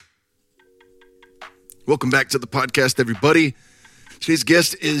Welcome back to the podcast, everybody. Today's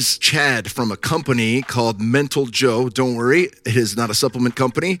guest is Chad from a company called Mental Joe. Don't worry, it is not a supplement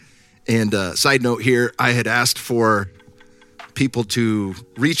company. And side note here, I had asked for people to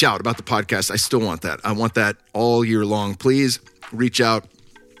reach out about the podcast. I still want that. I want that all year long. Please reach out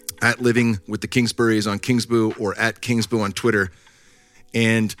at Living with the Kingsburys on Kingsboo or at Kingsboo on Twitter.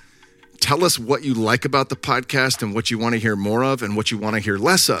 And tell us what you like about the podcast and what you want to hear more of and what you want to hear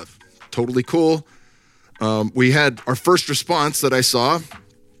less of. Totally cool. We had our first response that I saw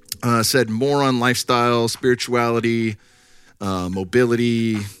said more on lifestyle, spirituality,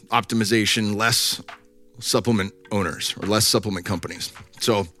 mobility, optimization, less supplement owners or less supplement companies.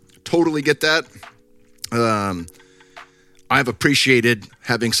 So totally get that. I've appreciated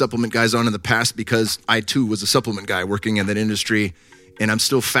having supplement guys on in the past because I too was a supplement guy working in that industry, and I'm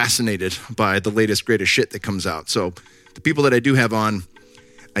still fascinated by the latest, greatest shit that comes out. So the people that I do have on,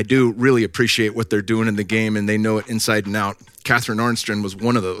 I do really appreciate what they're doing in the game, and they know it inside and out. Catherine Arnsten was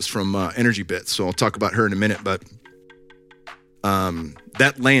one of those from Energy Bits, so I'll talk about her in a minute, but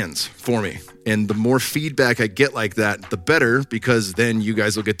that lands for me. And the more feedback I get like that, the better, because then you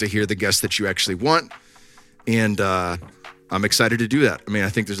guys will get to hear the guests that you actually want, and I'm excited to do that. I mean, I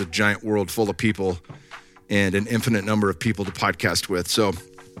think there's a giant world full of people and an infinite number of people to podcast with, so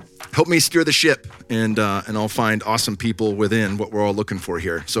help me steer the ship, and I'll find awesome people within what we're all looking for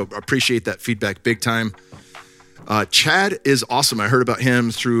here. So appreciate that feedback big time. Chad is awesome. I heard about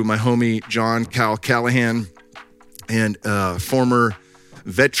him through my homie, John Cal Callahan, and former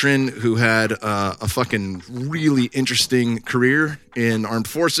veteran who had a fucking really interesting career in armed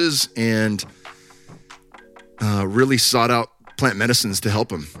forces and really sought out plant medicines to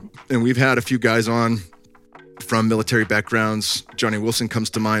help him. And we've had a few guys on from military backgrounds. Johnny Wilson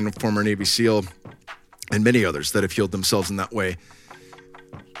comes to mind, former Navy SEAL, and many others that have healed themselves in that way.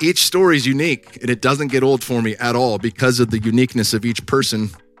 Each story is unique, and it doesn't get old for me at all because of the uniqueness of each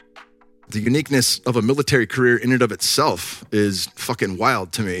person. The uniqueness of a military career in and of itself is fucking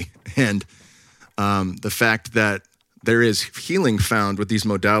wild to me. And the fact that there is healing found with these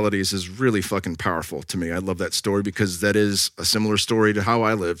modalities is really fucking powerful to me. I love that story because that is a similar story to how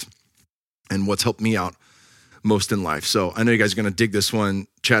I lived and what's helped me out most in life. So I know you guys are going to dig this one.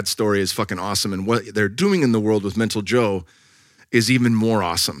 Chad's story is fucking awesome. And what they're doing in the world with Mental Joe is even more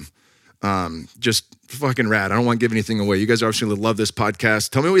awesome. Just fucking rad. I don't want to give anything away. You guys obviously love this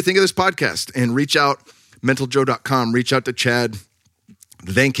podcast. Tell me what you think of this podcast and reach out, mentaljoe.com. Reach out to Chad.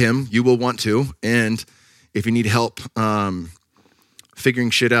 Thank him. You will want to. And if you need help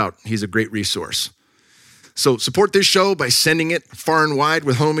figuring shit out, he's a great resource. So support this show by sending it far and wide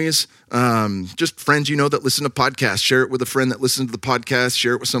with homies, just friends you know that listen to podcasts. Share it with a friend that listens to the podcast.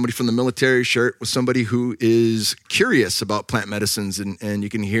 Share it with somebody from the military. Share it with somebody who is curious about plant medicines. And you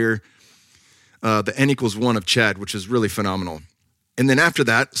can hear the N=1 of Chad, which is really phenomenal. And then after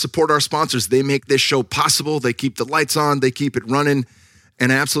that, support our sponsors. They make this show possible. They keep the lights on. They keep it running.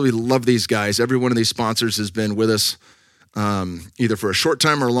 And I absolutely love these guys. Every one of these sponsors has been with us either for a short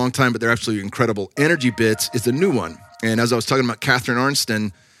time or a long time, but they're absolutely incredible. Energy Bits is the new one. And as I was talking about Catherine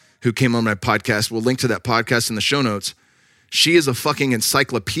Arnsten, who came on my podcast, we'll link to that podcast in the show notes. She is a fucking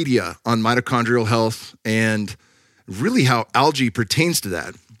encyclopedia on mitochondrial health and really how algae pertains to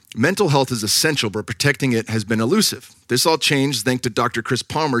that. Mental health is essential, but protecting it has been elusive. This all changed thanks to Dr. Chris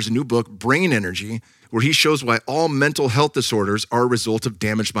Palmer's new book, Brain Energy, where he shows why all mental health disorders are a result of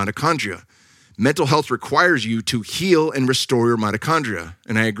damaged mitochondria. Mental health requires you to heal and restore your mitochondria,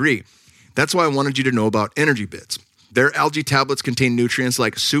 and I agree. That's why I wanted you to know about Energy Bits. Their algae tablets contain nutrients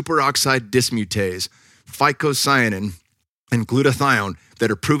like superoxide dismutase, phycocyanin, and glutathione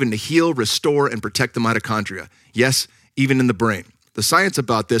that are proven to heal, restore, and protect the mitochondria. Yes, even in the brain. The science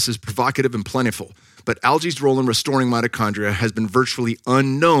about this is provocative and plentiful, but algae's role in restoring mitochondria has been virtually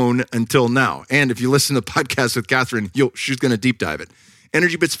unknown until now. And if you listen to the podcast with Catherine, she's going to deep dive it.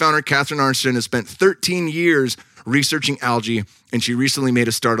 Energy Bits founder Catherine Arnsten has spent 13 years researching algae, and she recently made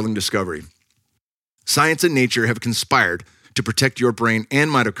a startling discovery. Science and nature have conspired to protect your brain and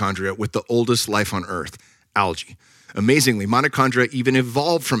mitochondria with the oldest life on Earth, algae. Amazingly, mitochondria even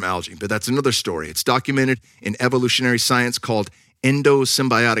evolved from algae, but that's another story. It's documented in evolutionary science called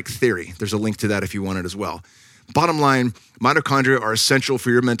endosymbiotic theory. There's a link to that if you want it as well. Bottom line, mitochondria are essential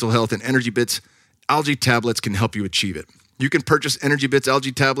for your mental health, and Energy Bits algae tablets can help you achieve it. You can purchase Energy Bits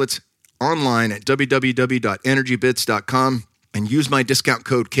algae tablets online at www.energybits.com and use my discount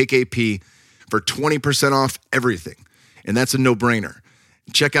code KKP for 20% off everything. And that's a no-brainer.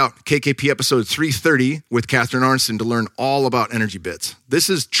 Check out KKP episode 330 with Catherine Arnsten to learn all about Energy Bits. This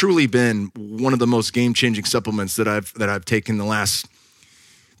has truly been one of the most game-changing supplements that I've taken the last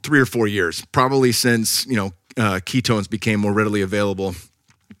 3 or 4 years, probably since, ketones became more readily available.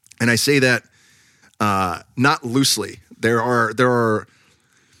 And I say that not loosely. There are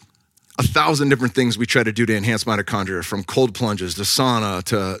 1,000 different things we try to do to enhance mitochondria, from cold plunges to sauna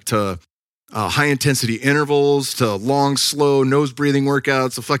to high intensity intervals to long, slow nose breathing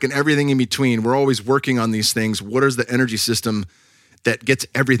workouts, to fucking everything in between. We're always working on these things. What is the energy system that gets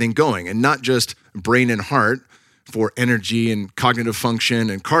everything going? And not just brain and heart for energy and cognitive function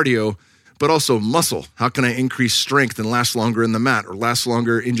and cardio, but also muscle. How can I increase strength and last longer in the mat, or last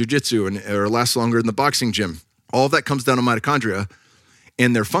longer in jiu-jitsu, or last longer in the boxing gym? All of that comes down to mitochondria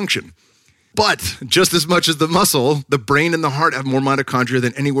and their function. But just as much as the muscle, the brain and the heart have more mitochondria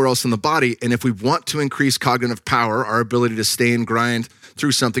than anywhere else in the body. And if we want to increase cognitive power, our ability to stay and grind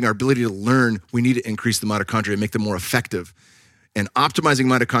through something, our ability to learn, we need to increase the mitochondria and make them more effective. And optimizing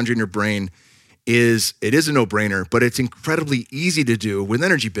mitochondria in your brain is a no-brainer, but it's incredibly easy to do with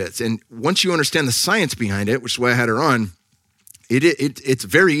Energy Bits. And once you understand the science behind it, which is why I had her on, it's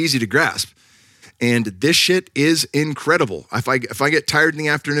very easy to grasp. And this shit is incredible. If I get tired in the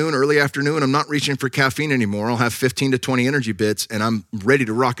afternoon, early afternoon, I'm not reaching for caffeine anymore. I'll have 15 to 20 Energy Bits, and I'm ready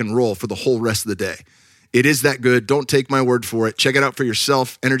to rock and roll for the whole rest of the day. It is that good. Don't take my word for it. Check it out for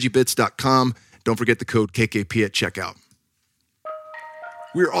yourself, energybits.com. Don't forget the code KKP at checkout.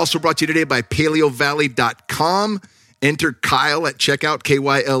 We're also brought to you today by paleovalley.com. Enter Kyle at checkout,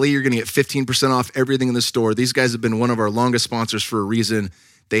 Kyle. You're going to get 15% off everything in the store. These guys have been one of our longest sponsors for a reason.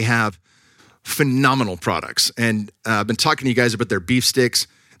 They have phenomenal products. And I've been talking to you guys about their beef sticks.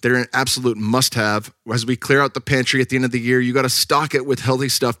 They're an absolute must-have. As we clear out the pantry at the end of the year, you got to stock it with healthy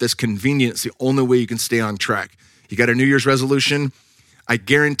stuff that's convenient. It's the only way you can stay on track. You got a New Year's resolution, I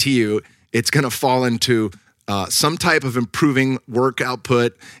guarantee you it's going to fall into some type of improving work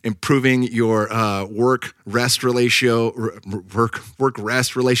output, improving your work-rest relationship,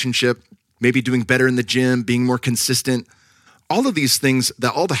 maybe doing better in the gym, being more consistent. All of these things,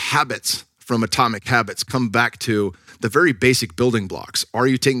 all the habits from Atomic Habits come back to the very basic building blocks. Are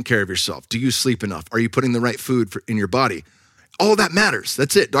you taking care of yourself? Do you sleep enough? Are you putting the right food in your body? All of that matters.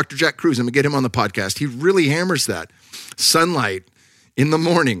 That's it. Dr. Jack Kruse, I'm going to get him on the podcast. He really hammers that. Sunlight in the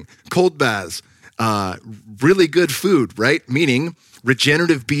morning, cold baths, really good food, right? Meaning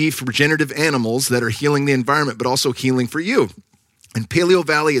regenerative beef, regenerative animals that are healing the environment, but also healing for you. And Paleo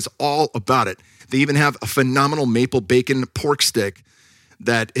Valley is all about it. They even have a phenomenal maple bacon pork stick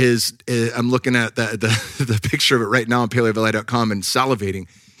that is, I'm looking at the picture of it right now on paleovalley.com and salivating.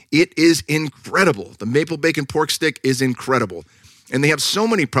 It is incredible. The maple bacon pork stick is incredible. And they have so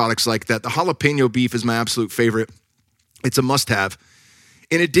many products like that. The jalapeno beef is my absolute favorite. It's a must-have.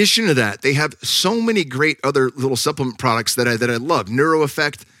 In addition to that, they have so many great other little supplement products that I love.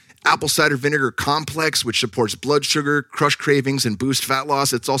 NeuroEffect, apple cider vinegar complex, which supports blood sugar, crush cravings, and boost fat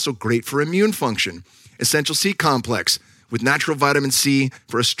loss. It's also great for immune function. Essential C complex with natural vitamin C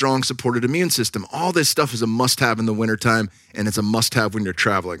for a strong supported immune system. All this stuff is a must-have in the wintertime, and it's a must-have when you're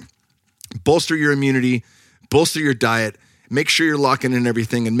traveling. Bolster your immunity, bolster your diet, make sure you're locking in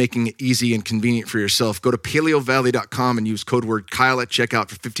everything and making it easy and convenient for yourself. Go to paleovalley.com and use code word Kyle at checkout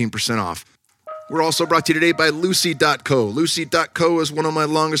for 15% off. We're also brought to you today by Lucy.co. Lucy.co is one of my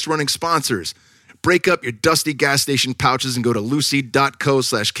longest running sponsors. Break up your dusty gas station pouches and go to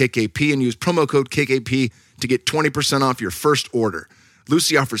lucy.co/KKP and use promo code KKP to get 20% off your first order.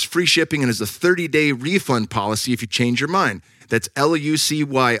 Lucy offers free shipping and has a 30-day refund policy if you change your mind. That's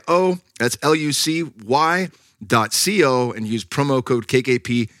LUCYO. That's LUCY.co and use promo code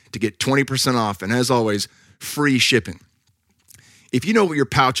KKP to get 20% off. And as always, free shipping. If you know your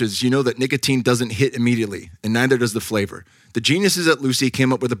pouches, you know that nicotine doesn't hit immediately, and neither does the flavor. The geniuses at Lucy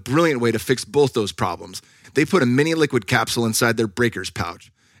came up with a brilliant way to fix both those problems. They put a mini liquid capsule inside their Breakers pouch.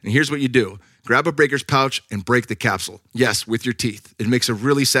 And here's what you do. Grab a Breakers pouch and break the capsule. Yes, with your teeth. It makes a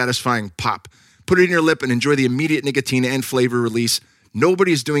really satisfying pop. Put it in your lip and enjoy the immediate nicotine and flavor release.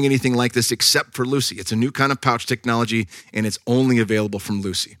 Nobody is doing anything like this except for Lucy. It's a new kind of pouch technology, and it's only available from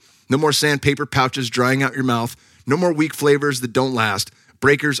Lucy. No more sandpaper pouches drying out your mouth. No more weak flavors that don't last.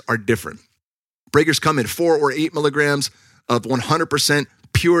 Breakers are different. Breakers come in 4 or 8 milligrams of 100%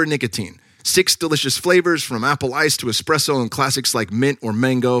 pure nicotine. 6 delicious flavors from apple ice to espresso and classics like mint or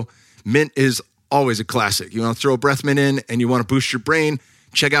mango. Mint is always a classic. You want to throw a breath mint in and you want to boost your brain?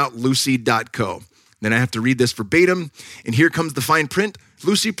 Check out Lucy.co. Then I have to read this verbatim. And here comes the fine print.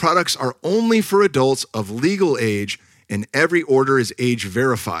 Lucy products are only for adults of legal age, and every order is age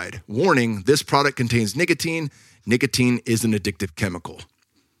verified. Warning, this product contains nicotine. Nicotine is an addictive chemical.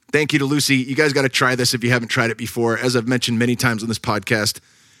 Thank you to Lucy. You guys got to try this if you haven't tried it before. As I've mentioned many times on this podcast,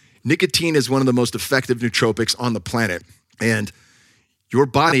 nicotine is one of the most effective nootropics on the planet. And Your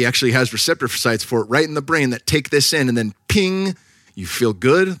body actually has receptor sites for it right in the brain that take this in, and then ping, you feel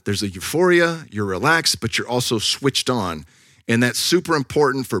good. There's a euphoria, you're relaxed, but you're also switched on. And that's super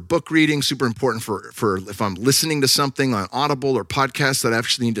important for book reading, super important for if I'm listening to something on Audible or podcasts that I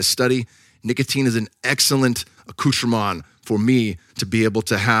actually need to study. Nicotine is an excellent accoutrement for me to be able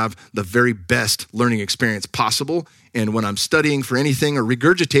to have the very best learning experience possible. And when I'm studying for anything or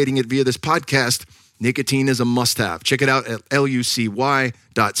regurgitating it via this podcast, nicotine is a must-have. Check it out at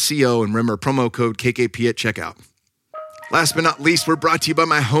lucy.co and remember promo code KKP at checkout. Last but not least, we're brought to you by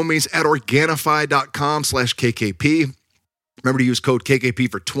my homies at Organifi.com/KKP. Remember to use code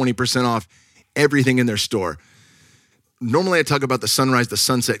KKP for 20% off everything in their store. Normally I talk about the sunrise, the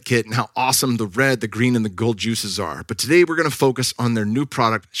sunset kit, and how awesome the red, the green, and the gold juices are. But today we're going to focus on their new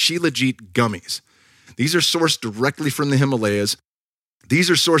product, Shilajit Gummies. These are sourced directly from the Himalayas.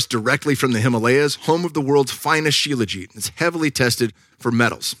 Home of the world's finest Shilajit. It's heavily tested for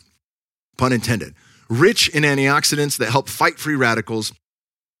metals, pun intended. Rich in antioxidants that help fight free radicals.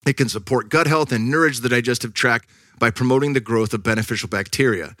 It can support gut health and nourish the digestive tract by promoting the growth of beneficial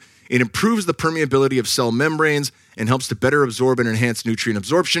bacteria. It improves the permeability of cell membranes and helps to better absorb and enhance nutrient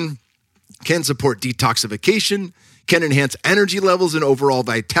absorption, can support detoxification, can enhance energy levels and overall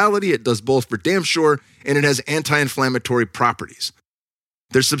vitality. It does both for damn sure, and it has anti-inflammatory properties.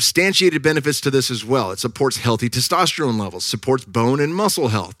 There's substantiated benefits to this as well. It supports healthy testosterone levels, supports bone and muscle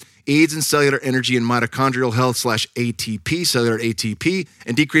health, aids in cellular energy and mitochondrial health /ATP, cellular ATP,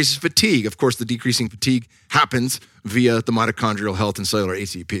 and decreases fatigue. Of course, the decreasing fatigue happens via the mitochondrial health and cellular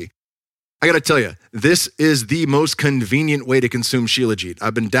ATP. I got to tell you, this is the most convenient way to consume Shilajit.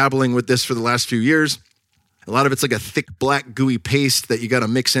 I've been dabbling with this for the last few years. A lot of it's like a thick, black, gooey paste that you got to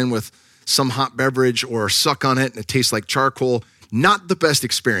mix in with some hot beverage or suck on it, and it tastes like charcoal. Not the best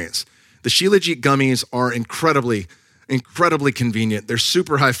experience. The Shilajit gummies are incredibly convenient. They're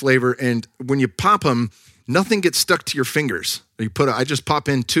super high flavor, and when you pop them, nothing gets stuck to your fingers. I just pop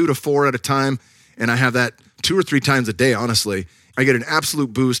in 2 to 4 at a time, and I have that 2 or 3 times a day, honestly. I get an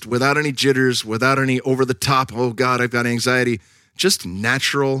absolute boost without any jitters, without any over the top, oh God, I've got anxiety. Just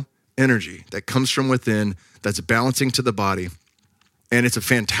natural energy that comes from within that's balancing to the body. And it's a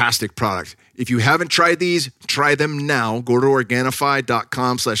fantastic product. If you haven't tried these, try them now. Go to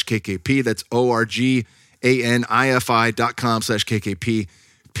Organifi.com/KKP. That's ORGANIFI.com/KKP.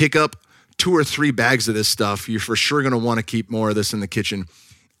 Pick up 2 or 3 bags of this stuff. You're for sure going to want to keep more of this in the kitchen.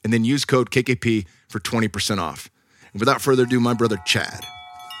 And then use code KKP for 20% off. And without further ado, my brother Chad.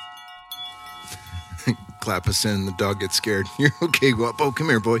 Clap us in, the dog gets scared. You're okay, Guapo. Come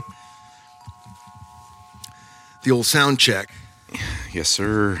here, boy. The old sound check. Yes,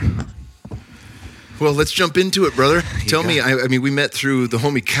 sir. Well, let's jump into it, brother. Tell me, I mean, we met through the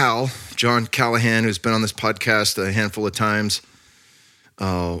homie Cal, John Callahan, who's been on this podcast a handful of times.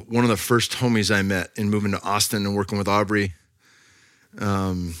 One of the first homies I met in moving to Austin and working with Aubrey.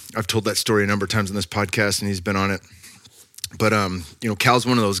 I've told that story a number of times on this podcast, and he's been on it. But, Cal's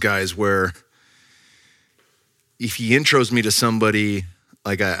one of those guys where if he intros me to somebody,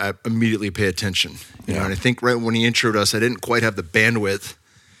 like I immediately pay attention. You know, and I think right when he introed us, I didn't quite have the bandwidth.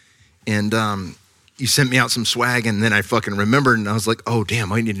 And you sent me out some swag, and then I fucking remembered, and I was like, oh,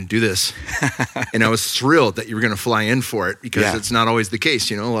 damn, I need to do this. And I was thrilled that you were going to fly in for it because it's not always the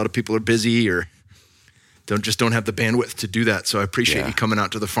case. You know, a lot of people are busy or don't have the bandwidth to do that. So I appreciate you coming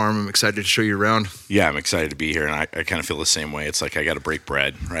out to the farm. I'm excited to show you around. Yeah, I'm excited to be here, and I kind of feel the same way. It's like I got to break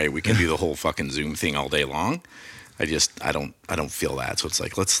bread, right? We can do the whole fucking Zoom thing all day long. I don't feel that. So it's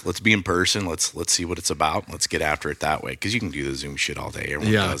like let's be in person. Let's see what it's about. Let's get after it that way, because you can do the Zoom shit all day.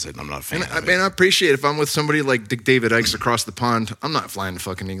 Everyone does it. And I'm not a fan of it. I appreciate if I'm with somebody like Dick David Ikes across the pond. I'm not flying to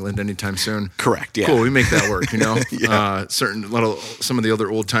fucking England anytime soon. Correct. Yeah. Cool. We make that work. You know. Some of the other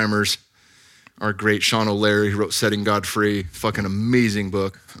old timers are great. Sean O'Leary, who wrote Setting God Free, fucking amazing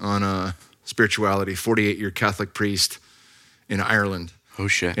book on spirituality. 48-year Catholic priest in Ireland. Oh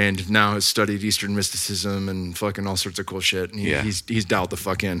shit! And now has studied Eastern mysticism and fucking all sorts of cool shit. And he's dialed the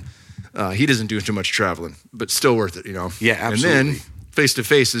fuck in. He doesn't do too much traveling, but still worth it, you know. Yeah, absolutely. And then face to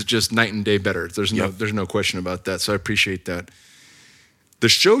face is just night and day better. There's no question about that. So I appreciate that. The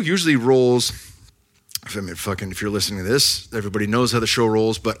show usually rolls. If you're listening to this, everybody knows how the show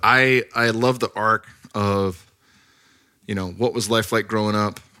rolls. But I love the arc of, what was life like growing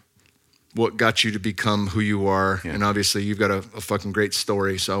up. What got you to become who you are. Yeah. And obviously you've got a fucking great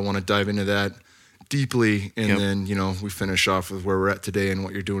story. So I want to dive into that deeply. And then, we finish off with where we're at today and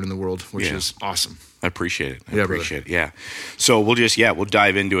what you're doing in the world, which is awesome. I appreciate it. I appreciate it. Yeah. So we'll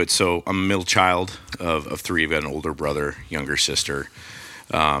dive into it. So I'm a middle child of 3. I've got an older brother, younger sister,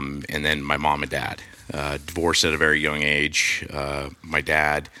 and then my mom and dad. Divorced at a very young age. My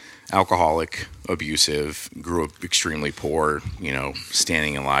dad, alcoholic, abusive, grew up extremely poor,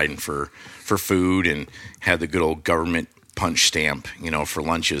 standing in line for food, and had the good old government punch stamp, for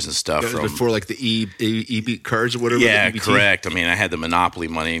lunches and stuff. Before like the E-Beat cards or whatever. Yeah, correct. I mean, I had the Monopoly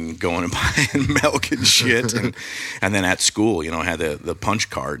money and going and buying milk and shit. and then at school, had the punch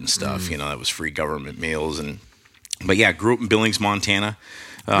card and stuff, that was free government meals. But yeah, grew up in Billings, Montana.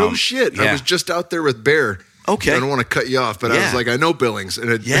 No shit. Yeah. I was just out there with Bear. Okay. I don't want to cut you off, but I was like, I know Billings. And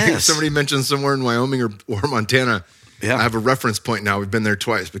I think somebody mentioned somewhere in Wyoming or Montana. Yeah. I have a reference point now. We've been there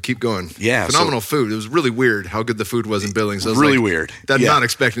twice, but keep going. Yeah. Phenomenal food. It was really weird how good the food was in Billings. I was really weird. Not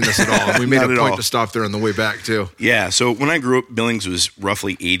expecting this at all. We made a point to stop there on the way back, too. Yeah. So when I grew up, Billings was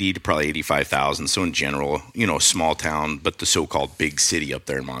roughly 80 to probably 85,000. So in general, a small town, but the so-called big city up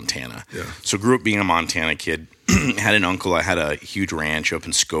there in Montana. Yeah. So grew up being a Montana kid. Had an uncle. I had a huge ranch up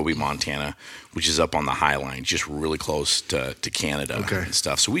in Scobie, Montana, which is up on the High Line, just really close to Canada and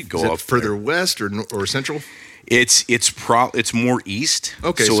stuff. So we'd go up further west or central. It's more east.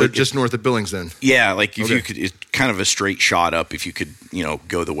 Okay, so just north of Billings then. Yeah, like if you could, it's kind of a straight shot up. If you could,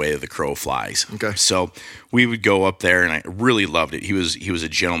 go the way of the crow flies. Okay. So we would go up there, and I really loved it. He was a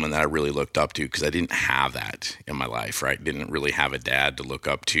gentleman that I really looked up to because I didn't have that in my life. Right, didn't really have a dad to look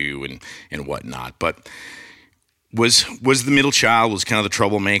up to and whatnot, but. Was the middle child, was kind of the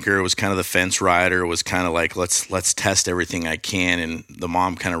troublemaker, was kind of the fence rider, was kind of like, let's test everything I can. And the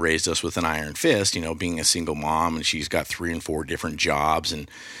mom kind of raised us with an iron fist, being a single mom, and she's got 3 and 4 different jobs.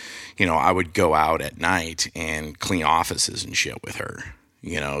 And, I would go out at night and clean offices and shit with her,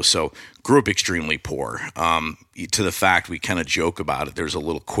 so grew up extremely poor. To the fact we kind of joke about it, there's a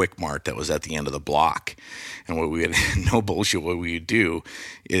little Quick Mart that was at the end of the block. And what we would, no bullshit, what we would do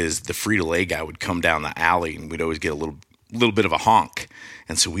is the Frito-Lay guy would come down the alley, and we'd always get a little bit of a honk.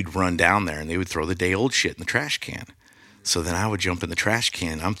 And so we'd run down there, and they would throw the day old shit in the trash can. So then I would jump in the trash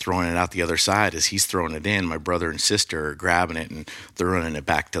can. I'm throwing it out the other side as he's throwing it in. My brother and sister are grabbing it, and they're running it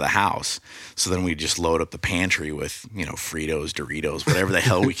back to the house. So then we just load up the pantry with, Fritos, Doritos, whatever the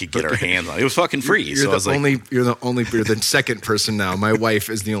hell we could get our hands on. It was fucking free. You're the second person now. My wife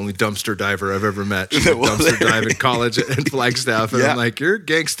is the only dumpster diver I've ever met. She did dumpster dive in college at Flagstaff, and I'm like, you're a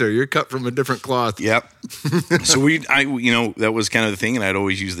gangster. You're cut from a different cloth. Yep. So that was kind of the thing, and I'd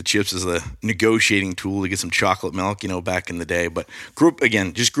always use the chips as a negotiating tool to get some chocolate milk, back in the day. But grew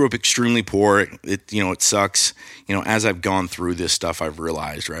up extremely poor. It sucks. As I've gone through this stuff, I've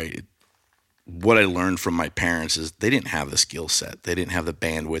realized, right, what I learned from my parents is they didn't have the skill set. They didn't have the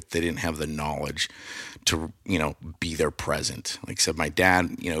bandwidth. They didn't have the knowledge to, be there present. Like I said, my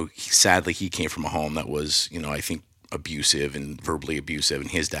dad, sadly, he came from a home that was, I think, abusive and verbally abusive,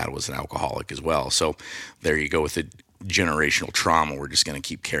 and his dad was an alcoholic as well. So there you go with the generational trauma. We're just going to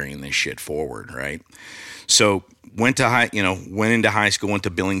keep carrying this shit forward, right? So went into high school, went to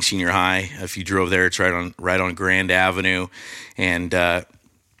Billings Senior High. If you drove there, it's right on Grand Avenue, and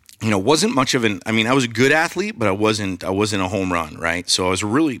wasn't much of I was a good athlete, but I wasn't a home run, right? So I was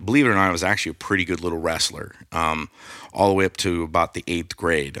really, believe it or not, I was actually a pretty good little wrestler, all the way up to about the 8th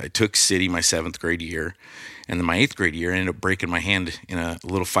grade. I took city my 7th grade year, and then my 8th grade year, I ended up breaking my hand in a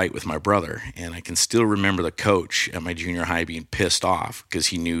little fight with my brother, and I can still remember the coach at my junior high being pissed off because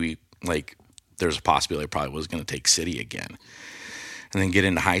he knew there's a possibility I probably was going to take city again. And then get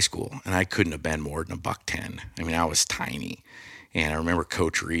into high school, and I couldn't have been more than $110. I was tiny. And I remember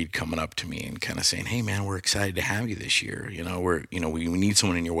Coach Reed coming up to me and kind of saying, "Hey man, we're excited to have you this year. We need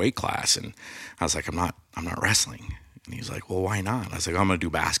someone in your weight class." And I was like, I'm not wrestling. And he's like, "Well, why not?" I was like, "I'm going to do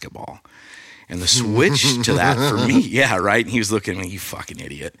basketball." And the switch to that for me, yeah, right? And he was looking at me, "You fucking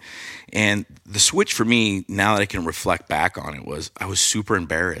idiot." And the switch for me, now that I can reflect back on it, was I was super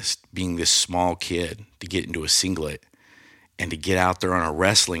embarrassed being this small kid to get into a singlet and to get out there on a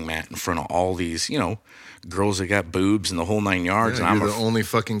wrestling mat in front of all these, girls that got boobs and the whole 9 yards. Yeah, and you're the only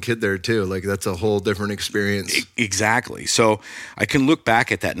fucking kid there too. Like that's a whole different experience. Exactly. So I can look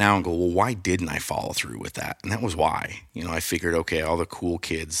back at that now and go, well, why didn't I follow through with that? And that was why. I figured, okay, all the cool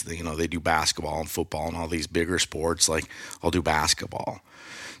kids, they do basketball and football and all these bigger sports. Like I'll do basketball.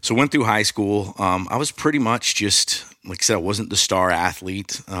 So went through high school. I was pretty much just, like I said, I wasn't the star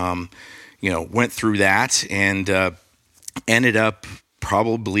athlete. Went through that and ended up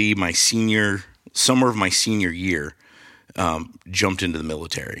probably summer of my senior year, jumped into the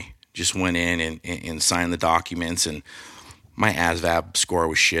military. Just went in and signed the documents, and my ASVAB score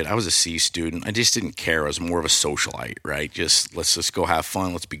was shit. I was a C student. I just didn't care. I was more of a socialite, right? Let's just go have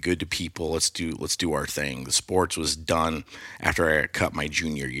fun. Let's be good to people. Let's do our thing. The sports was done after I cut my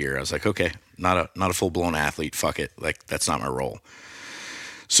junior year. I was like, okay, not a full blown athlete. Fuck it. Like that's not my role.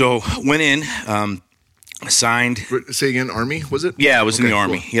 So went in, Signed. Say again, Army, was it? Yeah, I was in the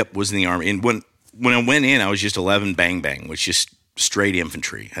Army. Cool. Yep, was in the Army. And when I went in, I was just 11 bang bang, which is just straight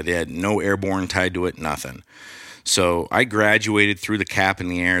infantry. I had no airborne tied to it, nothing. So I graduated, threw the cap in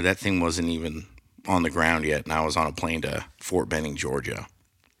the air. That thing wasn't even on the ground yet, and I was on a plane to Fort Benning, Georgia.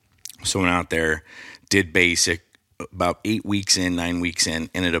 So went out there, did basic. About 9 weeks in,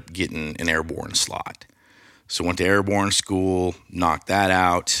 ended up getting an airborne slot. So went to airborne school, knocked that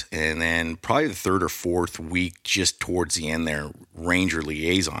out, and then probably the third or fourth week, just towards the end there, Ranger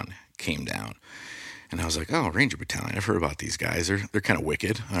Liaison came down. And I was like, oh, Ranger Battalion, I've heard about these guys. They're kind of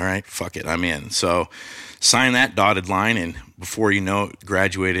wicked. All right, fuck it, I'm in. So signed that dotted line, and before you know it,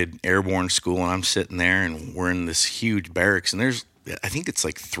 graduated airborne school, and I'm sitting there, and we're in this huge barracks, and I think it's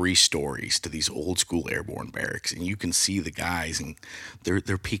like 3 stories to these old school airborne barracks, and you can see the guys, and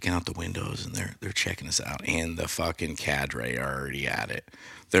they're peeking out the windows, and they're checking us out, and the fucking cadre are already at it.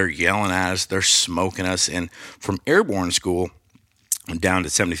 They're yelling at us, they're smoking us, and from airborne school down to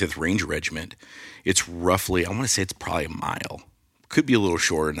 75th Ranger Regiment, it's roughly, I want to say it's probably a mile. Could be a little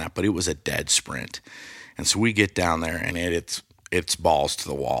shorter than that, but it was a dead sprint. And so we get down there, and it's balls to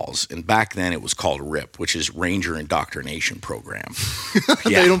the walls. And back then it was called RIP, which is Ranger Indoctrination Program.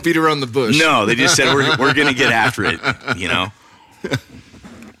 They don't beat around the bush. No, they just said, we're going to get after it, you know?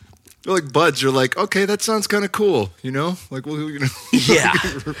 They're like buds. You're like, okay, that sounds kind of cool, you know? Like, well, you know.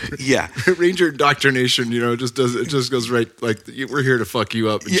 Yeah. Ranger indoctrination, it just goes right. Like, we're here to fuck you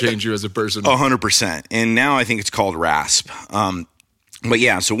up and change you as a person. 100%. And now I think it's called RASP. But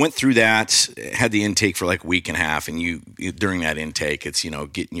yeah, so went through that, had the intake for like a week and a half, and during that intake, it's,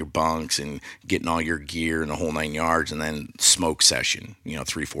 getting your bunks and getting all your gear and the whole 9 yards, and then smoke session,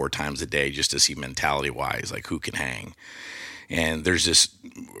 3-4 times a day, just to see mentality-wise, like who can hang. And there's this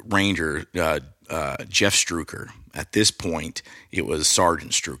Ranger, Jeff Struker. At this point, it was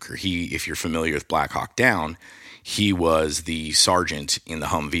Sergeant Struker. If you're familiar with Black Hawk Down, he was the sergeant in the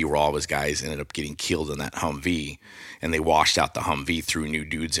Humvee where all his guys ended up getting killed in that Humvee, and they washed out the Humvee, threw new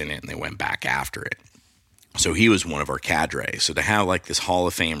dudes in it, and they went back after it. So he was one of our cadre. So to have like this Hall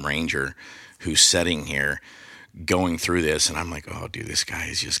of Fame Ranger who's sitting here going through this, and I'm like, oh, dude, this guy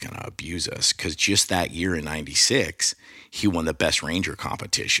is just going to abuse us. Because just that year in 96, he won the Best Ranger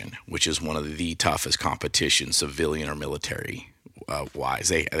competition, which is one of the toughest competitions, civilian or military wise.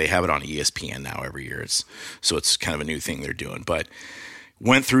 They have it on ESPN now every year. So it's kind of a new thing they're doing. But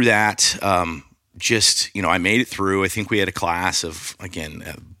went through that. I made it through. I think we had a class of, again,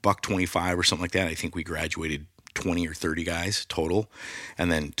 $125 or something like that. I think we graduated 20 or 30 guys total,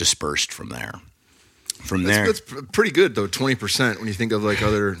 and then dispersed from there. That's pretty good though. 20% when you think of like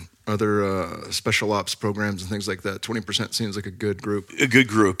other special ops programs and things like that. 20% seems like a good group. A good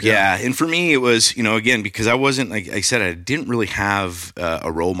group, yeah. And for me, it was again, because I wasn't, like I said, I didn't really have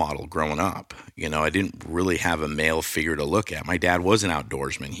a role model growing up. I didn't really have a male figure to look at. My dad was an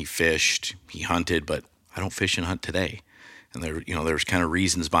outdoorsman. He fished, he hunted, but I don't fish and hunt today. And there's kind of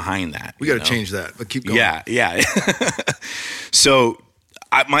reasons behind that. We got to change that, but keep going. Yeah. So.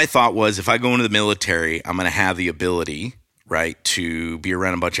 My thought was, if I go into the military, I'm going to have the ability, right, to be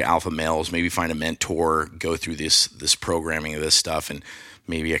around a bunch of alpha males, maybe find a mentor, go through this programming of this stuff, and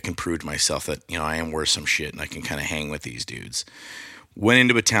maybe I can prove to myself that, I am worth some shit and I can kind of hang with these dudes. Went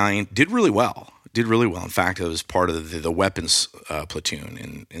into battalion, did really well. In fact, I was part of the weapons platoon.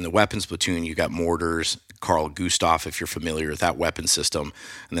 And in the weapons platoon, you got mortars, Carl Gustav, if you're familiar with that weapon system,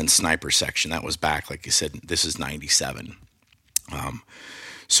 and then sniper section. That was back, like I said, this is 97.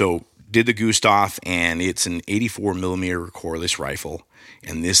 So did the Gustav, and it's an 84 millimeter recoilless rifle,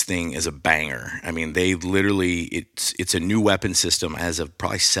 and this thing is a banger. I mean, they literally, it's a new weapon system as of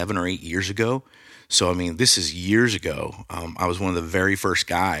probably 7 or 8 years ago. So, I mean, this is years ago. I was one of the very first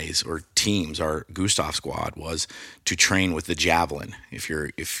guys or teams, our Gustav squad was, to train with the Javelin. If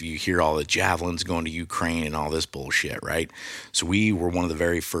you hear all the Javelins going to Ukraine and all this bullshit, right? So we were one of the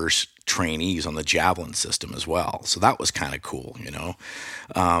very first trainees on the Javelin system as well. So that was kind of cool,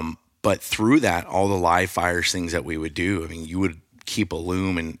 But through that, all the live fires things that we would do, I mean, you would keep a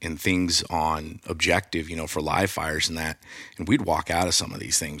loom and things on objective, for live fires and that. And we'd walk out of some of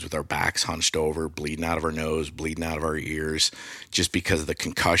these things with our backs hunched over, bleeding out of our nose, bleeding out of our ears, just because of the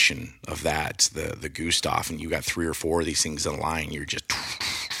concussion of that, the Gustav. And you got 3 or 4 of these things in a line, you're just...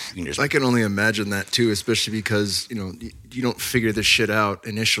 I can only imagine that too, especially because, you don't figure this shit out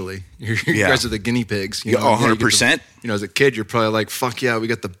initially. You guys are the guinea pigs. 100%. As a kid, you're probably like, fuck yeah, we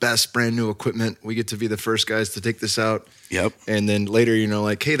got the best brand new equipment. We get to be the first guys to take this out. Yep. And then later,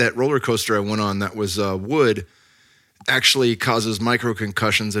 like, hey, that roller coaster I went on that was wood, actually causes micro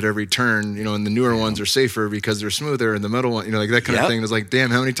concussions at every turn, and the newer ones are safer because they're smoother, and the metal one, like that kind of thing. It's like,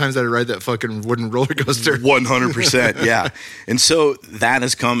 damn, how many times did I ride that fucking wooden roller coaster? 100%. Yeah. And so that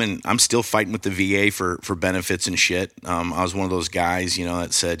has come, and I'm still fighting with the VA for benefits and shit. I was one of those guys,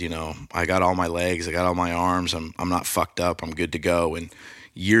 that said, I got all my legs, I got all my arms, I'm not fucked up, I'm good to go. And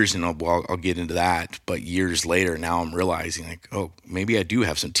years, and I'll get into that, but years later, now I'm realizing like, oh, maybe I do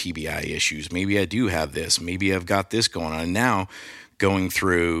have some TBI issues. Maybe I do have this. Maybe I've got this going on. And now going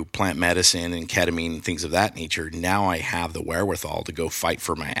through plant medicine and ketamine and things of that nature, now I have the wherewithal to go fight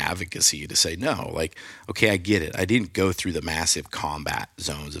for my advocacy to say, no, like, okay, I get it. I didn't go through the massive combat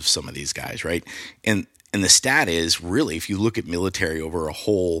zones of some of these guys, right? And the stat is really, if you look at military over a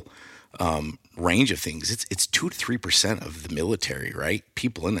whole range of things, it's 2 to 3% of the military, right?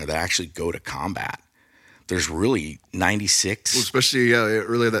 People in there that actually go to combat. There's really 96. Well, especially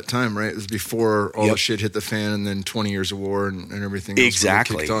earlier that time, right? It was before all the shit hit the fan, and then 20 years of war and everything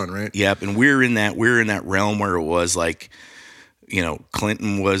exactly really kicked on, right? Yep. And we're in that realm where it was like,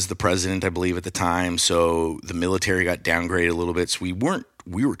 Clinton was the president, I believe, at the time, so the military got downgraded a little bit. So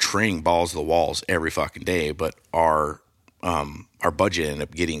we were training balls to the walls every fucking day, but our budget ended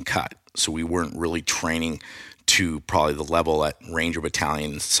up getting cut. So we weren't really training to probably the level that Ranger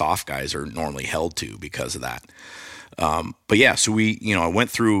Battalion soft guys are normally held to because of that. But yeah, so I went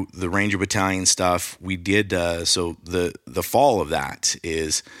through the Ranger Battalion stuff. We did, so the fall of that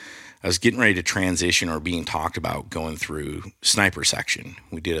is I was getting ready to transition or being talked about going through sniper section.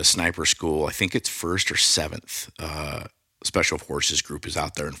 We did a sniper school. I think it's 1st or 7th Special Forces group is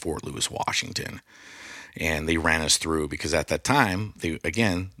out there in Fort Lewis, Washington. And they ran us through because at that time, they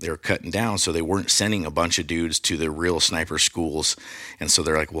were cutting down. So they weren't sending a bunch of dudes to the real sniper schools. And so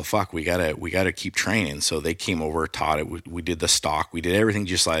they're like, well, fuck, we gotta keep training. So they came over, taught it. We did the stock. We did everything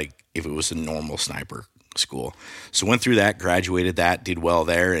just like if it was a normal sniper school. So went through that, graduated that, did well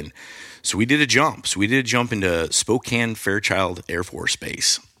there. And so we did a jump. So we did a jump into Spokane Fairchild Air Force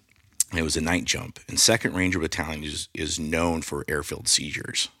Base. And it was a night jump. And 2nd Ranger Battalion is known for airfield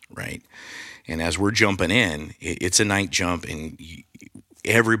seizures, right? And as we're jumping in, it's a night jump, and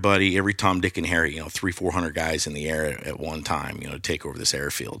everybody, every Tom, Dick, and Harry, 300-400 guys in the air at one time, to take over this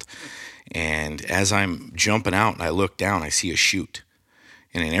airfield. And as I'm jumping out and I look down, I see a chute.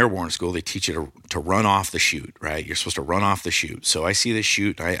 And in airborne school, they teach you to run off the chute, right? You're supposed to run off the chute. So I see the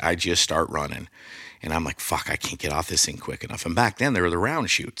chute, I just start running. And I'm like, fuck, I can't get off this thing quick enough. And back then, there were the round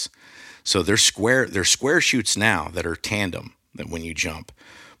chutes. So there's square chutes now that are tandem, that when you jump.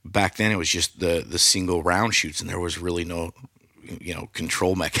 Back then, it was just the single round chutes, and there was really no,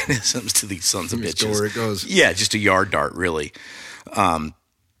 control mechanisms to these sons of bitches. Just go where it goes. Yeah, just a yard dart, really.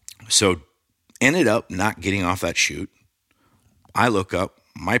 So ended up not getting off that chute. I look up,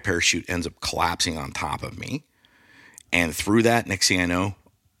 my parachute ends up collapsing on top of me, and through that, next thing I know,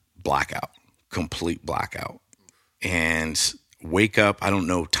 blackout, complete blackout, and wake up. I don't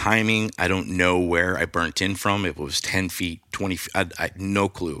know timing. I don't know where I burnt in from. If it was 10 feet, 20 feet, I no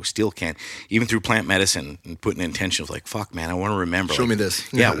clue. Still can't. Even through plant medicine and putting intention of like, fuck, man, I want to remember. Show me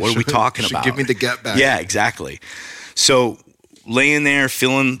this. Yeah, what are we talking about? Give me the get back. Yeah, exactly. So laying there,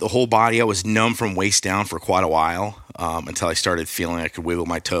 feeling the whole body. I was numb from waist down for quite a while until I started feeling I could wiggle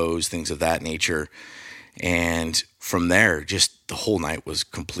my toes, things of that nature. And from there, just the whole night was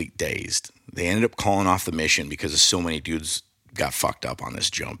complete dazed. They ended up calling off the mission because so many dudes got fucked up on this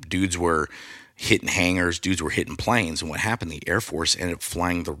jump. Dudes were hitting hangars, dudes were hitting planes, and what happened, the Air Force ended up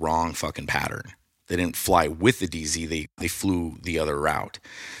flying the wrong fucking pattern. They didn't fly with the DZ, they flew the other route.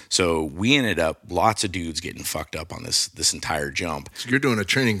 So we ended up, lots of dudes getting fucked up on this entire jump. So you're doing a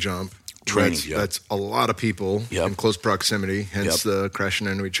training jump. That's a lot of people in close proximity, hence the crashing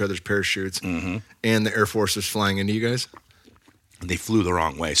into each other's parachutes. Mm-hmm. And the Air Force is flying into you guys? They flew the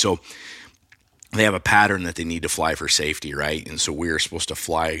wrong way. So they have a pattern that they need to fly for safety, right? And so we're supposed to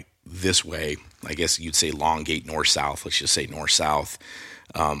fly this way. I guess you'd say elongate north-south. Let's just say north-south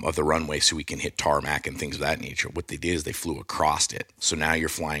of the runway so we can hit tarmac and things of that nature. What they did is they flew across it. So now you're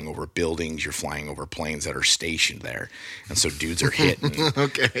flying over buildings. You're flying over planes that are stationed there. And so dudes are hitting.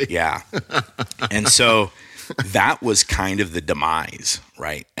 Okay. Yeah. And so that was kind of the demise,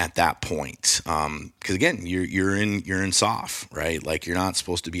 right, at that point. Because again, you're in SOF, right? Like you're not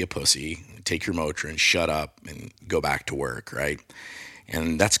supposed to be a pussy. Take your Motrin, shut up, and go back to work, right?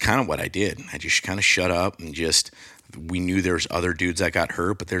 And that's kind of what I did. I just kind of shut up and just, we knew there's other dudes that got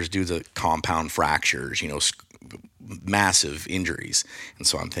hurt, but there's dudes that compound fractures, massive injuries. And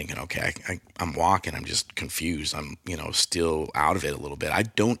so I'm thinking, okay, I'm walking, I'm just confused. I'm, still out of it a little bit. I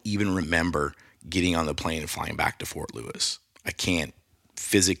don't even remember getting on the plane and flying back to Fort Lewis. I can't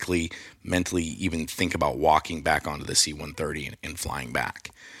physically, mentally even think about walking back onto the C-130 and flying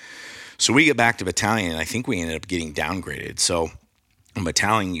back. So we get back to battalion, and I think we ended up getting downgraded. So in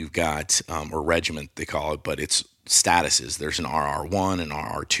battalion, you've got, or regiment they call it, but it's statuses. There's an RR1, an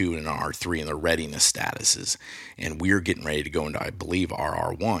RR2, and an RR3, and they're readiness statuses. And we're getting ready to go into, I believe,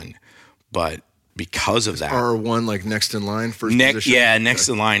 RR1. But because of that, RR1, like next in line, first position? Yeah, next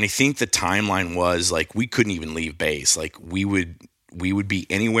in line. I think the timeline was like we couldn't even leave base. Like we would be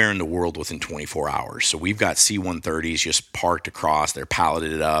anywhere in the world within 24 hours. So we've got C-130s just parked across. They're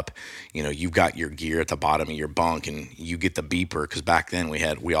palleted up. You know, you've got your gear at the bottom of your bunk, and you get the beeper, because back then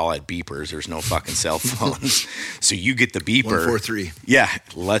we all had beepers. There's no fucking cell phones. So you get the beeper. 143. Yeah,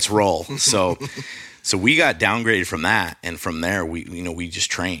 let's roll. So we got downgraded from that, and from there we just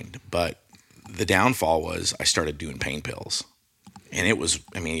trained. But the downfall was I started doing pain pills. And it was,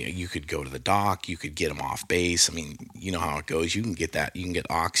 I mean, you could go to the doc, you could get them off base. I mean, you know how it goes. You can get that. You can get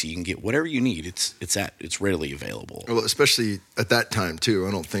Oxy. You can get whatever you need. It's readily available. Well, especially at that time too.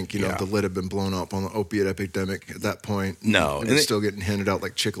 I don't think the lid had been blown up on the opiate epidemic at that point. No, and it's still getting handed out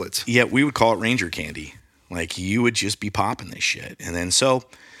like chiclets. Yeah, we would call it Ranger candy. Like you would just be popping this shit, and then so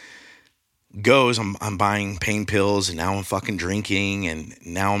goes. I'm buying pain pills, and now I'm fucking drinking, and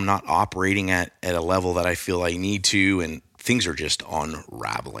now I'm not operating at a level that I feel I need to, and things are just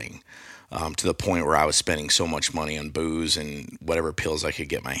unraveling to the point where I was spending so much money on booze and whatever pills I could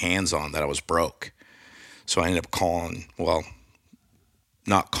get my hands on that I was broke. So I ended up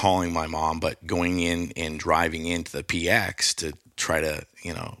not calling my mom, but going in and driving into the PX to try to,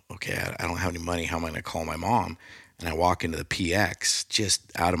 okay, I don't have any money. How am I going to call my mom? And I walk into the PX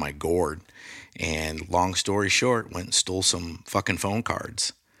just out of my gourd. And long story short, went and stole some fucking phone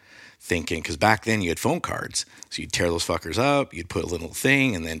cards. Thinking, because back then you had phone cards, so you'd tear those fuckers up, you'd put a little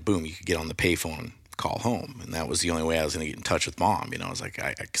thing, and then boom, you could get on the payphone and call home, and that was the only way I was going to get in touch with mom. I was like,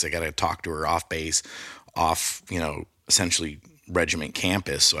 because I got to talk to her off base, essentially regiment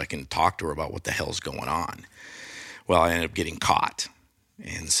campus, so I can talk to her about what the hell's going on. Well, I ended up getting caught,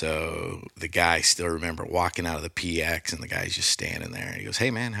 and so the guy still remember walking out of the PX, and the guy's just standing there, and he goes,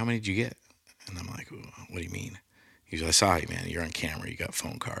 "Hey man, how many did you get?" And I'm like, "What do you mean?" He goes, "I saw you, man. You're on camera. You got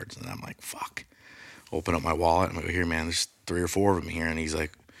phone cards." And I'm like, fuck. Open up my wallet. I'm like, "Here, man, there's 3 or 4 of them here." And he's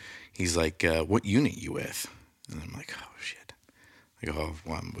like, "What unit you with?" And I'm like, "Oh, shit." I go, "Oh,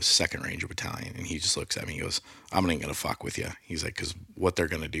 well, I'm with 2nd Ranger Battalion." And he just looks at me. He goes, "I'm not going to fuck with you." He's like, "Because what they're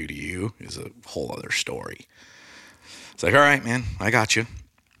going to do to you is a whole other story." It's like, "All right, man, I got you."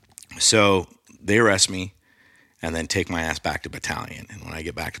 So they arrest me and then take my ass back to battalion. And when I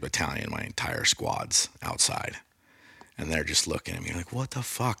get back to battalion, my entire squad's outside. And they're just looking at me like, "What the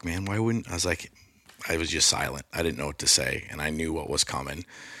fuck, man? Why wouldn't..." I was like, I was just silent. I didn't know what to say. And I knew what was coming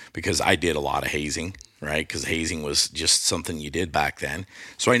because I did a lot of hazing, right? Because hazing was just something you did back then.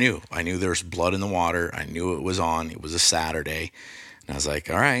 So I knew there's blood in the water. I knew it was on. It was a Saturday. And I was like,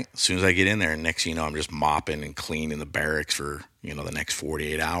 all right, as soon as I get in there, and next thing you know, I'm just mopping and cleaning the barracks for, the next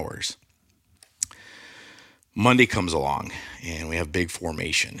 48 hours. Monday comes along and we have big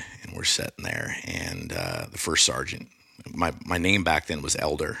formation and we're sitting there, and the first sergeant, my name back then was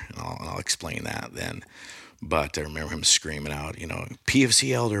Elder, and I'll explain that then. But I remember him screaming out,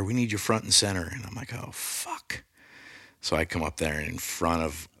 "PFC Elder, we need you front and center." And I'm like, oh, fuck. So I come up there, and in front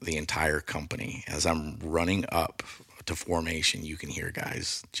of the entire company, as I'm running up to formation, you can hear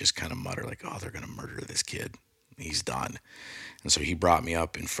guys just kind of mutter like, "Oh, they're going to murder this kid. He's done." And so he brought me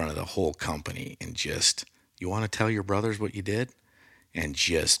up in front of the whole company and just, "You want to tell your brothers what you did?" And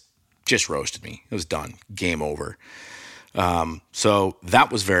just roasted me. It was done. Game over. So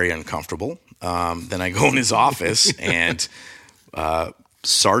that was very uncomfortable. Then I go in his office, and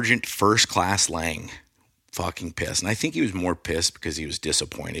Sergeant First Class Lang, fucking pissed. And I think he was more pissed because he was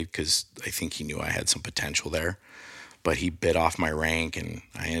disappointed, because I think he knew I had some potential there. But he bit off my rank, and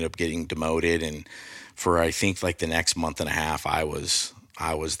I ended up getting demoted. And for, I think, like the next month and a half, I was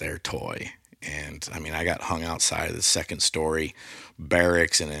their toy. And I mean, I got hung outside of the 2nd story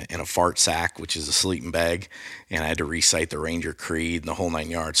barracks in a fart sack, which is a sleeping bag, and I had to recite the Ranger Creed and the whole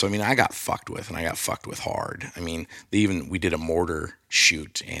 9 yards. So I mean, I got fucked with, and I got fucked with hard. I mean, we did a mortar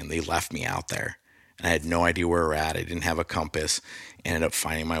shoot, and they left me out there, and I had no idea where we're at. I didn't have a compass. Ended up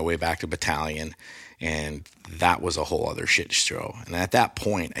finding my way back to battalion, and that was a whole other shit show. And at that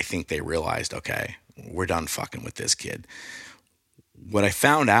point, I think they realized, okay, we're done fucking with this kid. What I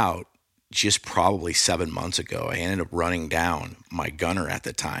found out just probably 7 months ago, I ended up running down my gunner at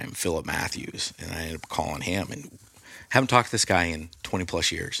the time, Philip Matthews, and I ended up calling him, and haven't talked to this guy in 20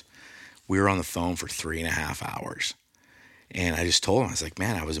 plus years. We were on the phone for 3.5 hours. And I just told him, I was like,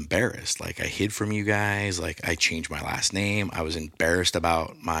 man, I was embarrassed. Like, I hid from you guys. Like, I changed my last name. I was embarrassed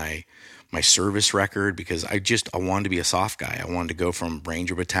about my service record because I wanted to be a soft guy. I wanted to go from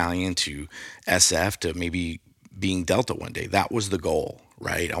Ranger Battalion to SF to maybe being Delta one day. That was the goal,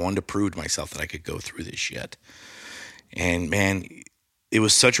 right? I wanted to prove to myself that I could go through this shit. And man, it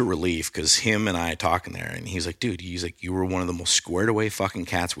was such a relief because him and I talking there, and he's like, dude, you were one of the most squared away fucking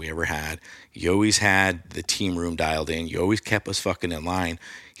cats we ever had. You always had the team room dialed in. You always kept us fucking in line.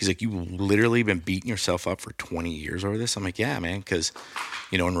 He's like, you literally been beating yourself up for 20 years over this? I'm like, yeah, man, because,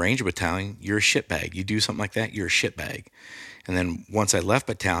 in Ranger Battalion, you're a shitbag. You do something like that, you're a shitbag. And then once I left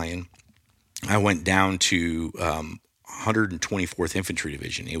battalion, I went down to 124th Infantry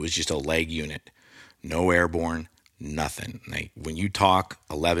Division. It was just a leg unit, no airborne, nothing. Like, when you talk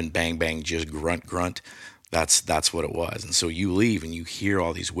 11 bang bang, just grunt, that's what it was. And so you leave and you hear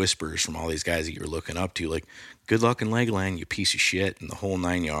all these whispers from all these guys that you're looking up to, like, good luck in Legoland, you piece of shit, and the whole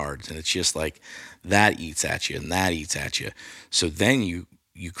 9 yards. And it's just like that eats at you and that eats at you. So then you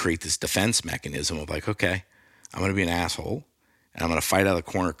create this defense mechanism of like, okay, I'm going to be an asshole and I'm going to fight out of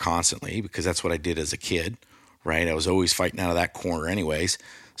the corner constantly because that's what I did as a kid, right? I was always fighting out of that corner anyways.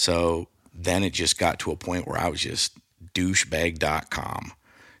 So then it just got to a point where I was just douchebag.com.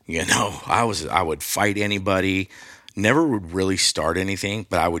 I would fight anybody, never would really start anything,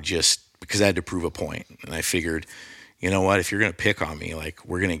 but I would just, because I had to prove a point. And I figured, you know what, if you're going to pick on me, like,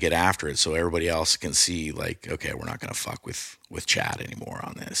 we're going to get after it so everybody else can see, like, okay, we're not going to fuck with Chad anymore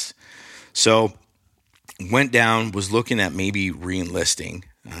on this. So went down, was looking at maybe re-enlisting.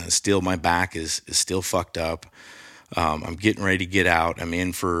 Still, my back is still fucked up. I'm getting ready to get out. I'm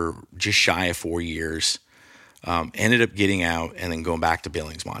in for just shy of 4 years. Ended up getting out and then going back to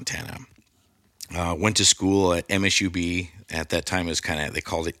Billings, Montana. Went to school at MSUB. At that time, it was they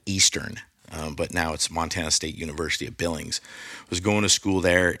called it Eastern, but now it's Montana State University at Billings. Was going to school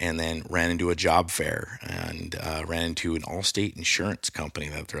there and then ran into a job fair and ran into an Allstate insurance company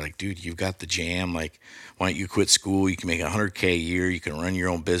that they're like, dude, you've got the jam. Like, why don't you quit school? You can make $100K a year. You can run your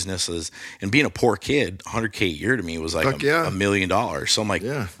own businesses. And being a poor kid, $100K a year to me was like $1 million. So I'm like,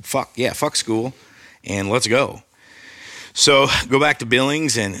 fuck school. And let's go. So go back to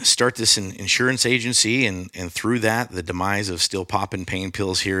Billings and start this insurance agency. And through that, the demise of still popping pain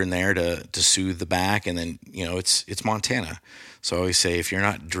pills here and there to soothe the back. And then, it's Montana. So I always say, if you're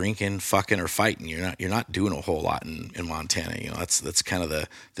not drinking, fucking, or fighting, you're not doing a whole lot in Montana. That's kind of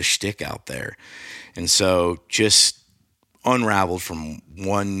the shtick out there. And so just unraveled from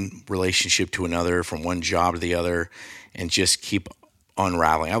one relationship to another, from one job to the other, and just keep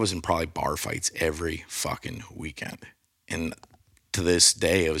unraveling. I was in probably bar fights every fucking weekend. And to this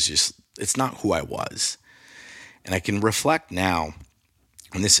day, it's not who I was. And I can reflect now,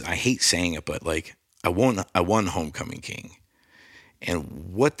 and this, I hate saying it, but like, I won Homecoming King.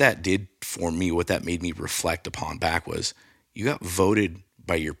 And what that did for me, what that made me reflect upon back was, you got voted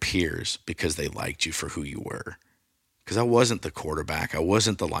by your peers because they liked you for who you were. Because I wasn't the quarterback. I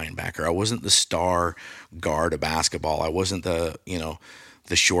wasn't the linebacker. I wasn't the star guard of basketball. I wasn't the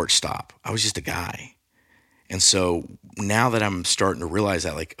shortstop. I was just a guy. And so now that I'm starting to realize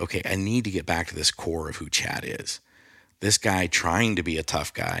that, like, okay, I need to get back to this core of who Chad is. This guy trying to be a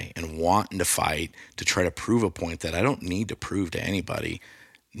tough guy and wanting to fight to try to prove a point that I don't need to prove to anybody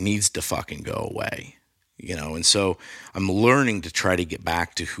needs to fucking go away. And so I'm learning to try to get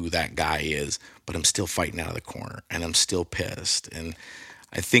back to who that guy is, but I'm still fighting out of the corner and I'm still pissed. And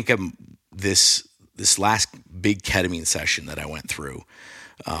I think this last big ketamine session that I went through,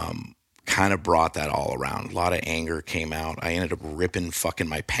 kind of brought that all around. A lot of anger came out. I ended up ripping fucking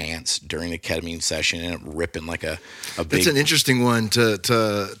my pants during the ketamine session and ripping like a big. That's an interesting one to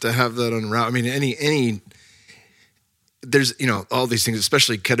have that unravel. I mean, any there's all these things,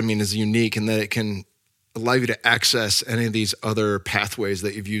 especially ketamine is unique in that it can allow you to access any of these other pathways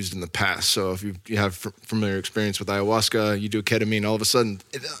that you've used in the past. So if you have familiar experience with ayahuasca, you do ketamine, all of a sudden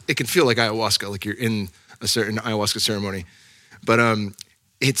it can feel like ayahuasca, like you're in a certain ayahuasca ceremony. But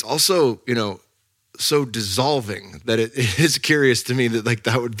it's also, so dissolving that it is curious to me that like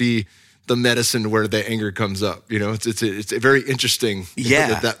that would be the medicine where the anger comes up. It's very interesting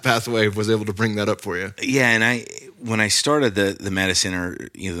that pathway was able to bring that up for you. Yeah, and when I started the medicine, or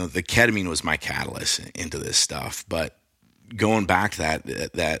the ketamine was my catalyst into this stuff. But going back to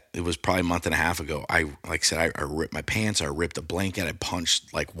that it was probably a month and a half ago. I ripped my pants, I ripped a blanket, I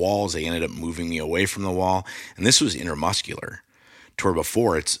punched like walls. They ended up moving me away from the wall, and this was intramuscular. To where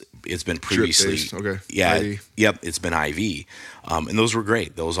before it's been previously, okay, yeah, IV. Yep, it's been IV, and those were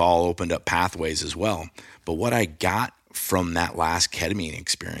great. Those all opened up pathways as well. But what I got from that last ketamine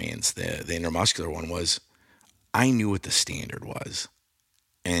experience, the intramuscular one, was I knew what the standard was,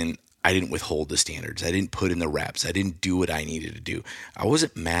 and I didn't withhold the standards. I didn't put in the reps. I didn't do what I needed to do. I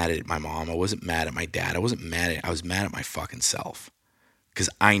wasn't mad at my mom. I wasn't mad at my dad. I was mad at my fucking self because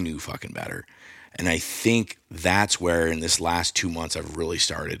I knew fucking better. And I think that's where in this last 2 months, I've really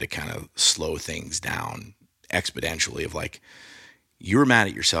started to kind of slow things down exponentially of like, you were mad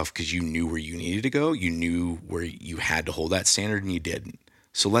at yourself because you knew where you needed to go. You knew where you had to hold that standard and you didn't.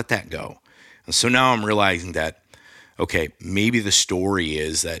 So let that go. And so now I'm realizing that, okay, maybe the story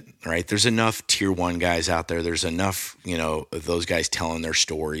is that, right, there's enough tier 1 guys out there. There's enough, of those guys telling their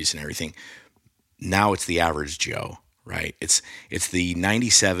stories and everything. Now it's the average Joe, right? It's the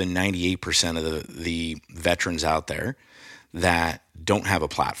 97, 98% of the veterans out there that don't have a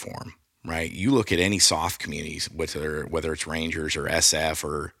platform, right? You look at any soft communities, whether it's Rangers or SF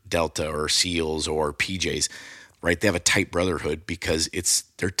or Delta or SEALs or PJs, right? They have a tight brotherhood because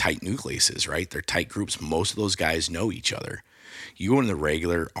they're tight nucleuses, right? They're tight groups. Most of those guys know each other. You go in the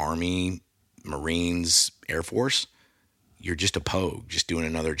regular Army, Marines, Air Force, you're just a pogue, just doing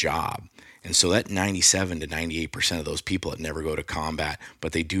another job. And so that 97 to 98% of those people that never go to combat,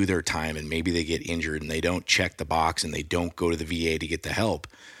 but they do their time and maybe they get injured and they don't check the box and they don't go to the VA to get the help.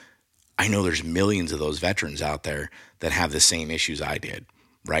 I know there's millions of those veterans out there that have the same issues I did,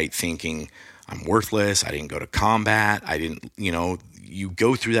 right? Thinking I'm worthless. I didn't go to combat. I didn't, you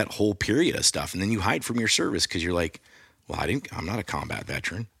go through that whole period of stuff and then you hide from your service because you're like, well, I'm not a combat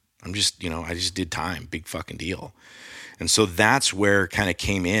veteran. I'm just, I just did time, big fucking deal. And so that's where kind of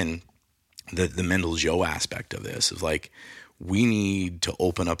came in the mental Joe aspect of this is like, we need to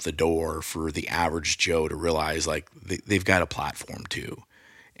open up the door for the average Joe to realize like they've got a platform too.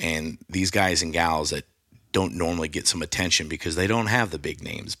 And these guys and gals that don't normally get some attention because they don't have the big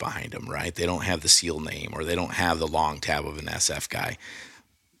names behind them, right? They don't have the SEAL name or they don't have the long tab of an SF guy.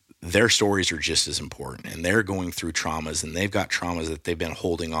 Their stories are just as important and they're going through traumas and they've got traumas that they've been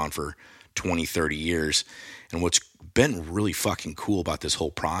holding on for 20, 30 years. And what's been really fucking cool about this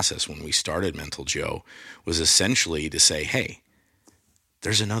whole process when we started Mental Joe was essentially to say, hey,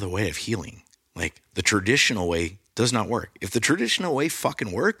 there's another way of healing. Like the traditional way does not work. If the traditional way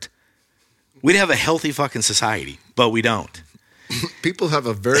fucking worked, we'd have a healthy fucking society, but we don't. People have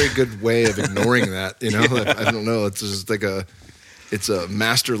a very good way of ignoring that, Yeah. I don't know. It's just like it's a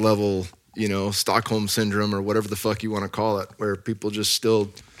master level, Stockholm syndrome or whatever the fuck you want to call it, where people just still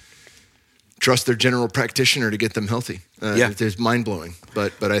trust their general practitioner to get them healthy. It's mind blowing.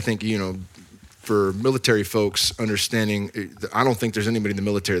 But I think, for military folks understanding, I don't think there's anybody in the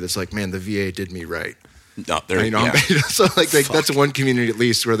military that's like, man, the VA did me right. No, So that's one community at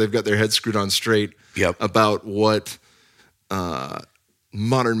least where they've got their heads screwed on straight about what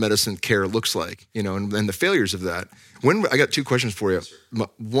modern medicine care looks like, and the failures of that. I got 2 questions for you.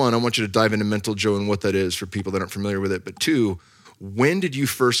 One, I want you to dive into Mental Joe and what that is for people that aren't familiar with it. But 2, when did you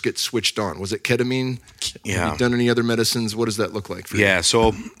first get switched on? Was it ketamine? Yeah. Have you done any other medicines? What does that look like for you? Yeah,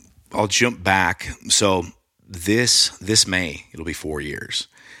 so I'll jump back. So this May, it'll be 4 years.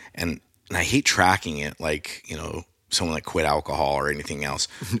 And I hate tracking it like, someone that quit alcohol or anything else.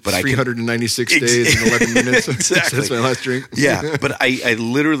 But 396 days and 11 minutes. Exactly. That's my last drink. Yeah, but I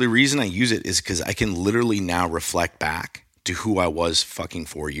literally, the reason I use it is because I can literally now reflect back to who I was fucking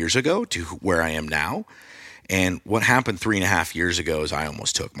 4 years ago to where I am now. And what happened 3.5 years ago is I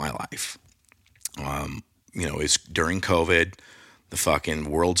almost took my life. It's during COVID, the fucking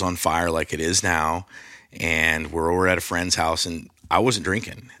world's on fire like it is now. And we're over at a friend's house and I wasn't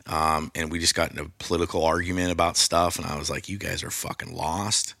drinking. And we just got in a political argument about stuff. And I was like, you guys are fucking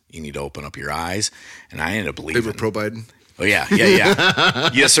lost. You need to open up your eyes. And I ended up believing. They were pro-Biden? Oh, yeah.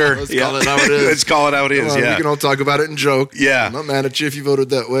 Yes, sir. Let's call it how it is. Let's call it how it is, We can all talk about it and joke. Yeah. I'm not mad at you if you voted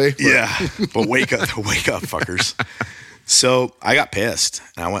that way. But. Yeah. But wake up, fuckers. So I got pissed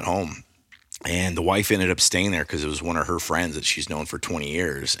and I went home. And the wife ended up staying there because it was one of her friends that she's known for 20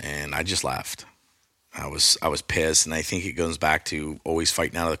 years. And I just left. I was pissed, and I think it goes back to always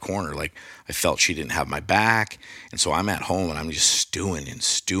fighting out of the corner. Like I felt she didn't have my back, and so I'm at home and I'm just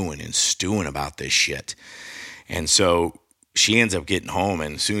stewing about this shit. And so she ends up getting home,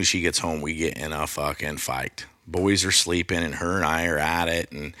 and as soon as she gets home, we get in a fucking fight. Boys are sleeping, and her and I are at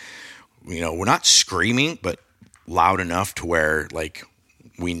it, and we're not screaming, but loud enough to where like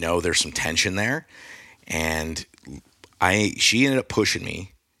we know there's some tension there. And she ended up pushing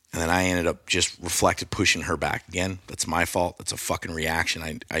me. And then I ended up just pushing her back again. That's my fault. That's a fucking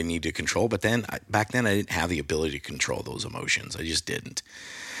reaction I need to control. But then back then I didn't have the ability to control those emotions. I just didn't.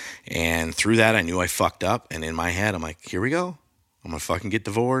 And through that, I knew I fucked up. And in my head, I'm like, here we go. I'm going to fucking get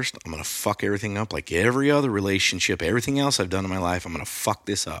divorced. I'm going to fuck everything up like every other relationship, everything else I've done in my life. I'm going to fuck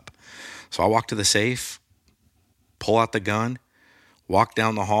this up. So I walked to the safe, pull out the gun, walk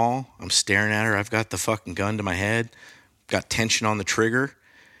down the hall. I'm staring at her. I've got the fucking gun to my head, got tension on the trigger,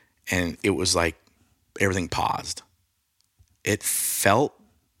 and it was like everything paused. It felt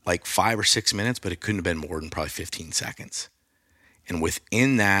like 5 or 6 minutes, but it couldn't have been more than probably 15 seconds. And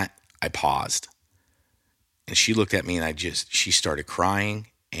within that, I paused. And she looked at me and she started crying.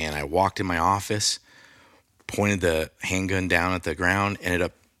 And I walked in my office, pointed the handgun down at the ground, ended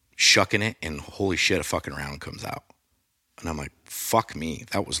up shucking it, and holy shit, a fucking round comes out. And I'm like, fuck me,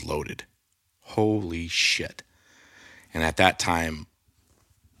 that was loaded. Holy shit. And at that time,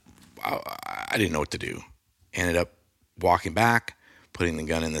 I didn't know what to do. Ended up walking back, putting the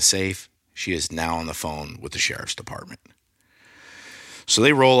gun in the safe. She is now on the phone with the sheriff's department. So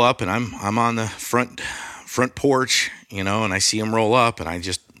they roll up, and I'm on the front porch, and I see them roll up, and I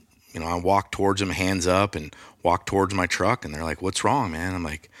just, I walk towards them, hands up, and walk towards my truck, and they're like, "What's wrong, man?" I'm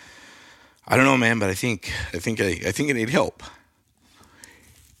like, "I don't know, man, but I think I need help."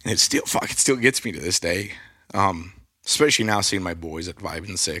 And it still gets me to this day, especially now seeing my boys at 5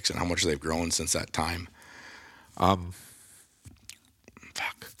 and 6 and how much they've grown since that time. But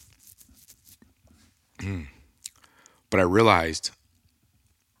I realized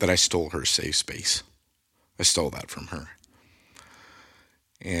that I stole her safe space. I stole that from her.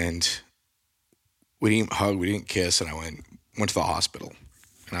 And we didn't hug, we didn't kiss, and I went to the hospital.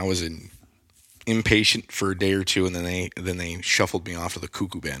 And I was inpatient for a day or two, and then they shuffled me off to the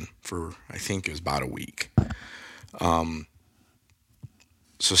cuckoo bin for, I think it was about a week. So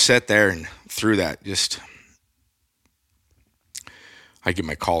sat there, and through that, I give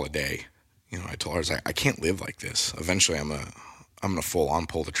my call a day. I told her, I was like, I can't live like this. Eventually, I'm gonna full on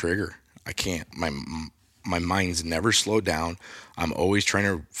pull the trigger. I can't. My mind's never slowed down. I'm always trying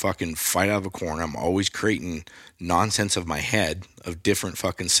to fucking fight out of a corner. I'm always creating nonsense of my head of different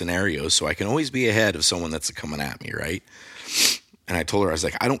fucking scenarios, so I can always be ahead of someone that's coming at me, right? And I told her, I was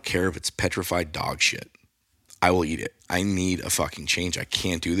like, I don't care if it's petrified dog shit. I will eat it. I need a fucking change. I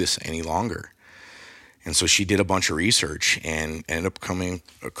can't do this any longer. And so she did a bunch of research and ended up coming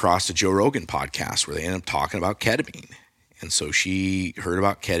across the Joe Rogan podcast where they ended up talking about ketamine. And so she heard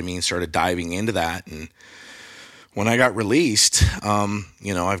about ketamine, started diving into that. And when I got released,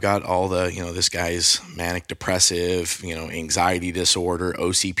 I've got all the, this guy's manic depressive, anxiety disorder,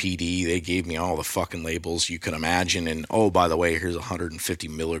 OCPD. They gave me all the fucking labels you can imagine. And, oh, by the way, here's 150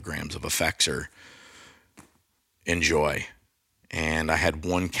 milligrams of Effexor. Enjoy. And I had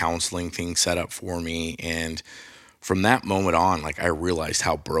one counseling thing set up for me. And from that moment on, I realized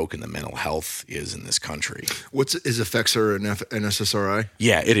how broken the mental health is in this country. Is Effexor an SSRI?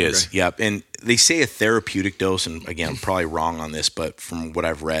 Yeah, it is. Okay. Yep. And they say a therapeutic dose, and again, I'm probably wrong on this, but from what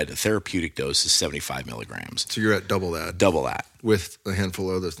I've read, a therapeutic dose is 75 milligrams. So you're at double that. Double that. With a handful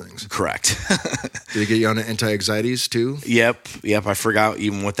of other things. Correct. Did they get you on anti-anxieties too? Yep. I forgot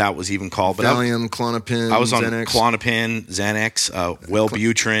even what that was even called. But Valium, Klonopin, I was on Xanax. Klonopin, Xanax,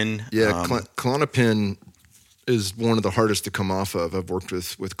 Wellbutrin. Yeah, Klonopin is one of the hardest to come off of. I've worked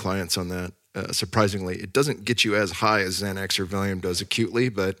with clients on that. Surprisingly, it doesn't get you as high as Xanax or Valium does acutely,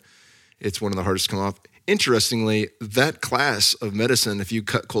 but it's one of the hardest to come off. Interestingly, that class of medicine, if you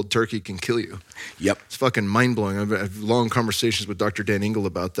cut cold turkey, can kill you. Yep. It's fucking mind-blowing. I've had long conversations with Dr. Dan Engel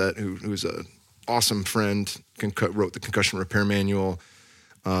about that, who's an awesome friend, wrote the Concussion Repair Manual,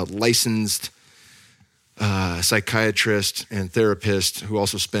 licensed psychiatrist and therapist who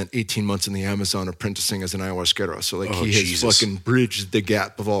also spent 18 months in the Amazon apprenticing as an ayahuasquero. So he has fucking bridged the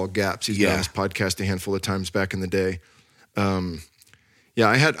gap of all gaps. He's been on this podcast a handful of times back in the day.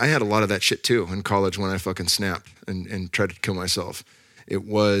 I had a lot of that shit too in college when I fucking snapped and tried to kill myself. It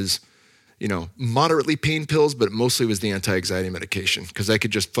was, moderately pain pills, but mostly was the anti-anxiety medication because I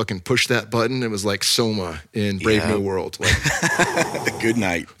could just fucking push that button. It was like Soma in Brave New World. Good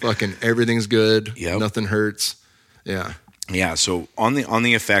night. Fucking everything's good. Yep. Nothing hurts. Yeah. Yeah. So on the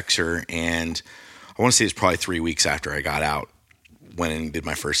Effexor, and I want to say it's probably 3 weeks after I got out, went and did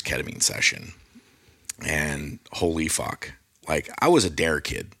my first ketamine session, and holy fuck. I was a dare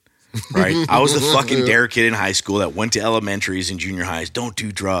kid, right? I was the fucking dare kid in high school that went to elementaries and junior highs. Don't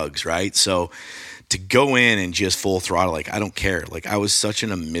do drugs, right? So to go in and just full throttle, I don't care. I was such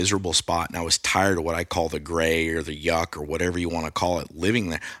in a miserable spot, and I was tired of what I call the gray or the yuck or whatever you want to call it, living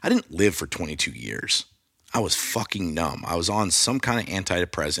there. I didn't live for 22 years. I was fucking numb. I was on some kind of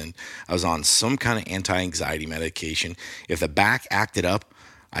antidepressant. I was on some kind of anti-anxiety medication. If the back acted up,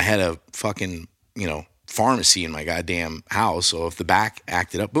 I had a fucking, pharmacy in my goddamn house. So if the back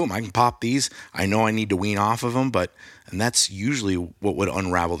acted up, boom, I can pop these. I know I need to wean off of them, and that's usually what would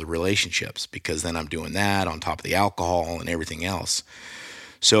unravel the relationships, because then I'm doing that on top of the alcohol and everything else.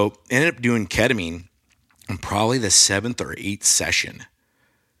 So I ended up doing ketamine, And probably the 7th or 8th session,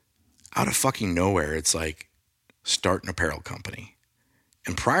 out of fucking nowhere, it's like, start an apparel company.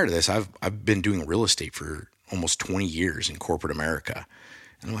 And prior to this, I've been doing real estate for almost 20 years in corporate America.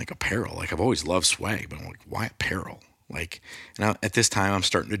 And I'm like, apparel, like I've always loved swag, but I'm like, why apparel? Like, and at this time I'm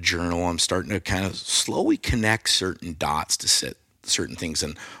starting to journal. I'm starting to kind of slowly connect certain dots to set certain things.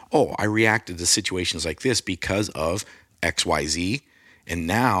 And, oh, I reacted to situations like this because of XYZ. And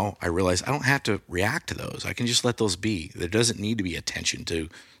now I realize I don't have to react to those. I can just let those be. There doesn't need to be attention to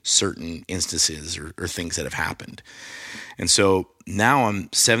certain instances or things that have happened. And so now I'm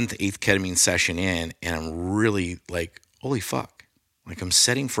 7th, 8th ketamine session in, and I'm really like, holy fuck. Like I'm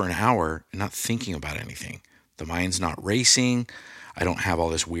setting for an hour and not thinking about anything. The mind's not racing. I don't have all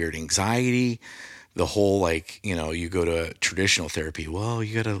this weird anxiety. The whole, like, you know, you go to traditional therapy. Well,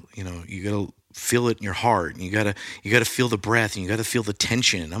 you gotta feel it in your heart, and you gotta feel the breath, and you gotta feel the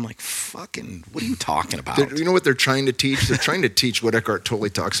tension. And I'm like, fucking, what are you talking about? You know what they're trying to teach? They're trying to teach what Eckhart Tolle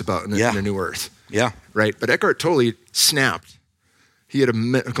talks about in A New Earth. Yeah. Right? But Eckhart Tolle snapped. He had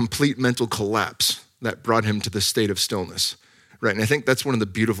a complete mental collapse that brought him to the state of stillness. Right? And I think that's one of the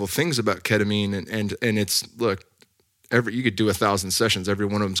beautiful things about ketamine. And it's, look, you could do 1,000 sessions. Every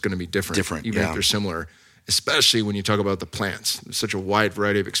one of them is going to be different. Even if they're similar. Especially when you talk about the plants. There's such a wide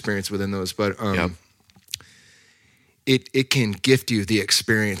variety of experience within those. But it can gift you the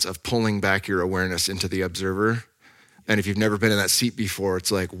experience of pulling back your awareness into the observer. And if you've never been in that seat before,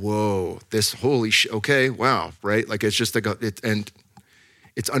 it's like, whoa, this holy shit. Okay, wow, right? Like it's just like, and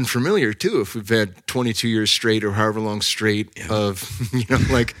it's unfamiliar too if we've had 22 years straight or however long straight of, you know,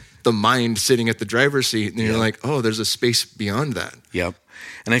 like the mind sitting at the driver's seat. And you're like, oh, there's a space beyond that. Yep.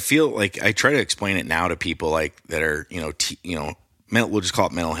 And I feel like I try to explain it now to people like that are, we'll just call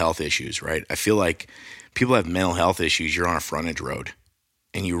it mental health issues, right? I feel like people have mental health issues. You're on a frontage road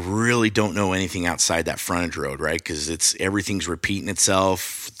and you really don't know anything outside that frontage road, right? Because everything's repeating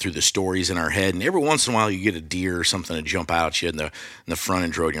itself through the stories in our head. And every once in a while you get a deer or something to jump out at you in the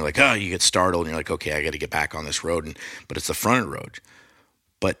frontage road. And you're like, oh, you get startled and you're like, okay, I got to get back on this road. But it's the frontage road.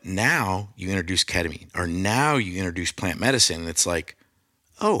 But now you introduce ketamine, or now you introduce plant medicine. And it's like,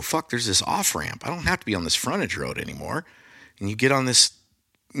 oh, fuck, there's this off-ramp. I don't have to be on this frontage road anymore. And you get on this,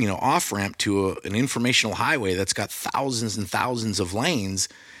 off-ramp to an informational highway that's got thousands and thousands of lanes.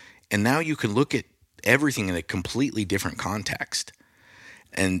 And now you can look at everything in a completely different context.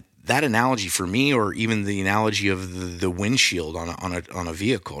 And that analogy for me, or even the analogy of the windshield on a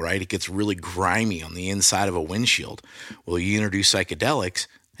vehicle, right? It gets really grimy on the inside of a windshield. Well, you introduce psychedelics,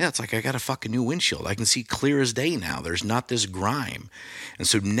 yeah, it's like I got a fucking new windshield. I can see clear as day now. There's not this grime. And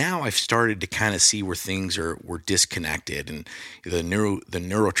so now I've started to kind of see where things were disconnected, and the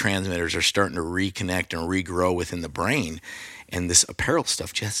neurotransmitters are starting to reconnect and regrow within the brain. And this apparel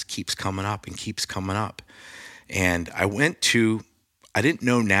stuff just keeps coming up and keeps coming up. And I didn't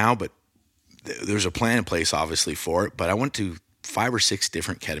know now, but there's a plan in place obviously for it, but I went to 5 or 6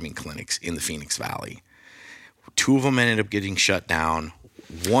 different ketamine clinics in the Phoenix Valley. 2 of them ended up getting shut down.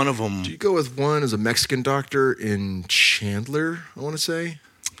 One of them... Do you go with one as a Mexican doctor in Chandler, I want to say?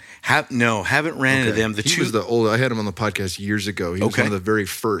 Haven't ran into them. I had him on the podcast years ago. He was one of the very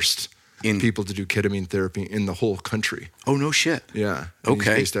first people to do ketamine therapy in the whole country. Oh, no shit. Yeah.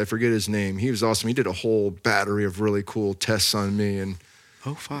 Okay. I forget his name. He was awesome. He did a whole battery of really cool tests on me, and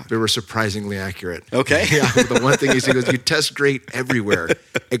oh, fuck. They were surprisingly accurate. Okay. Yeah. The one thing he goes, you test great everywhere,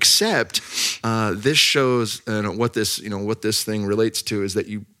 except this shows, and what this thing relates to is that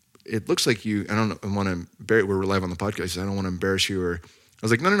it looks like you, I don't want to embarrass, we're live on the podcast, I don't want to embarrass you, or I was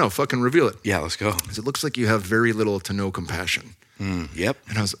like, no, fucking reveal it. Yeah, let's go. Because it looks like you have very little to no compassion. Yep.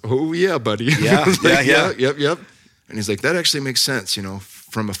 And I was, oh yeah, buddy. Yeah, like, yeah. Yep. And he's like, that actually makes sense,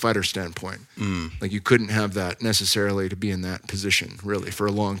 from a fighter standpoint. Like you couldn't have that necessarily to be in that position really for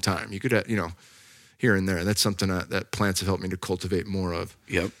a long time. You could have, here and there. That's something that plants have helped me to cultivate more of.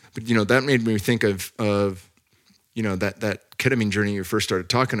 Yep. But, that made me think of that ketamine journey you first started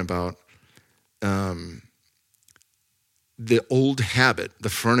talking about. The old habit, the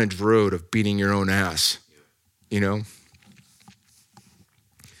frontage road of beating your own ass,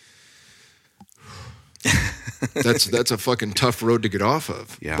 That's a fucking tough road to get off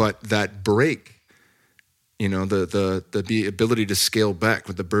of. Yeah. But that break, the ability to scale back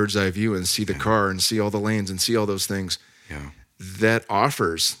with the bird's eye view and see the car and see all the lanes and see all those things, that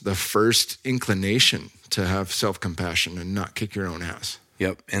offers the first inclination to have self-compassion and not kick your own ass.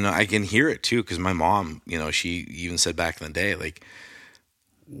 Yep. And I can hear it too, because my mom, she even said back in the day, like,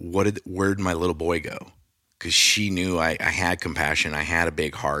 where'd my little boy go? because she knew I had compassion. I had a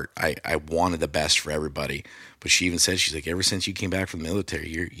big heart. I wanted the best for everybody. But she even said, she's like, ever since you came back from the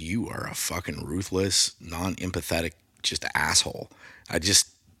military, you are a fucking ruthless, non-empathetic, just asshole.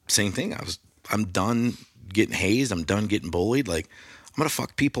 Same thing. I'm done getting hazed. I'm done getting bullied. Like, I'm going to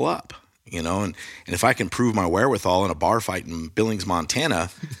fuck people up, you know? And if I can prove my wherewithal in a bar fight in Billings, Montana,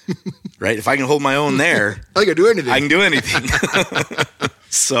 right? If I can hold my own there. I can do anything. I can do anything.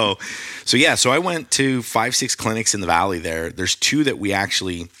 So I went to 5-6 clinics in the Valley there. There's 2 that we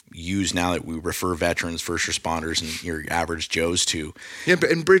actually use now that we refer veterans, first responders, and your average Joes to. Yeah,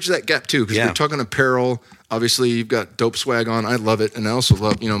 and bridge that gap too, because we're talking apparel. Obviously, you've got dope swag on. I love it. And I also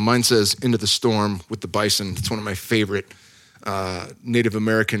love, mine says Into the Storm with the bison. It's one of my favorite Native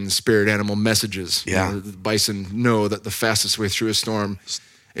American spirit animal messages. Yeah. The bison know that the fastest way through a storm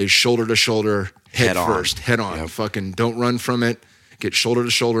is shoulder to shoulder, head first, head on. Yep. Fucking don't run from it. Get shoulder to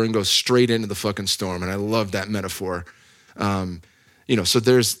shoulder and go straight into the fucking storm. And I love that metaphor. So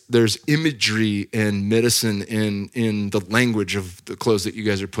there's imagery and medicine in the language of the clothes that you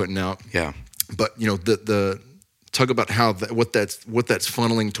guys are putting out. Yeah. But the talk about how what that's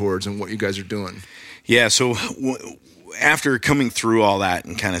funneling towards and what you guys are doing. Yeah. So after coming through all that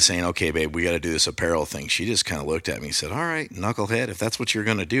and kind of saying, okay, babe, we got to do this apparel thing, she just kind of looked at me and said, all right, knucklehead, if that's what you're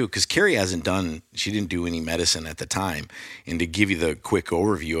going to do. Because Carrie she didn't do any medicine at the time. And to give you the quick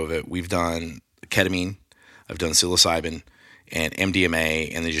overview of it, we've done ketamine, I've done psilocybin and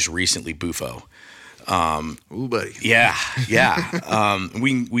MDMA, and then just recently Bufo. Ooh, buddy. Yeah.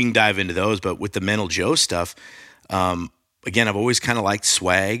 We can dive into those, but with the Mental Joe stuff, again, I've always kind of liked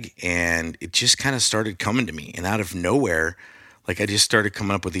swag, and it just kind of started coming to me. And out of nowhere, like I just started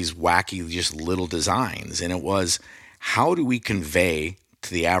coming up with these wacky, just little designs. And it was, how do we convey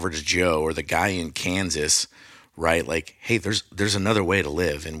to the average Joe or the guy in Kansas, right? Like, hey, there's another way to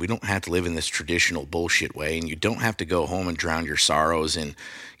live, and we don't have to live in this traditional bullshit way. And you don't have to go home and drown your sorrows in,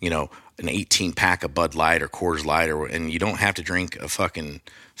 an 18 pack of Bud Light or Coors Light, and you don't have to drink a fucking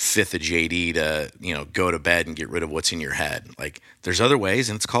 5th of JD to, go to bed and get rid of what's in your head. Like, there's other ways,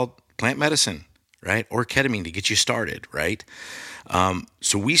 and it's called plant medicine, right? Or ketamine to get you started, right?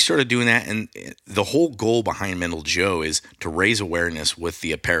 So we started doing that, and the whole goal behind Mental Joe is to raise awareness with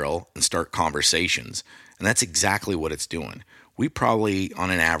the apparel and start conversations. And that's exactly what it's doing. We probably, on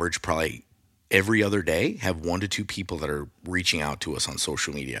an average, every other day have 1 to 2 people that are reaching out to us on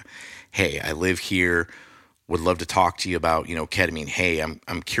social media. Hey, I live here, would love to talk to you about, ketamine. Hey,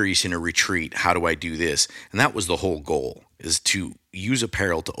 I'm curious in a retreat. How do I do this? And that was the whole goal, is to use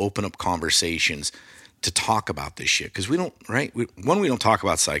apparel to open up conversations to talk about this shit. Because we don't, right? We don't talk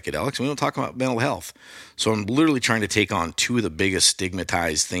about psychedelics. We don't talk about mental health. So I'm literally trying to take on 2 of the biggest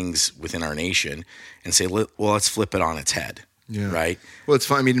stigmatized things within our nation and say, well, let's flip it on its head. Yeah. Right. Well, it's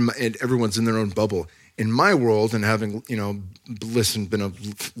fine. I mean, everyone's in their own bubble. In my world, and having, been a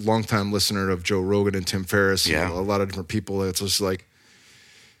longtime listener of Joe Rogan and Tim Ferriss, a lot of different people, it's just like,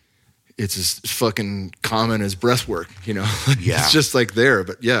 it's as fucking common as breath work, Yeah. It's just like there.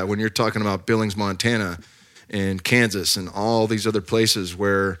 But yeah, when you're talking about Billings, Montana and Kansas and all these other places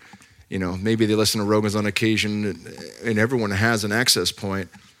where, maybe they listen to Rogan's on occasion and everyone has an access point,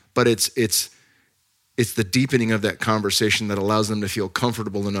 but it's the deepening of that conversation that allows them to feel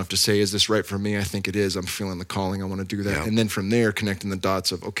comfortable enough to say, is this right for me? I think it is. I'm feeling the calling. I want to do that. Yep. And then from there, connecting the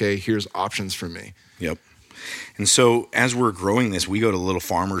dots of, okay, here's options for me. Yep. And so as we're growing this, we go to little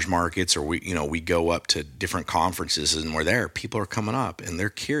farmers markets, or we go up to different conferences, and we're there. People are coming up and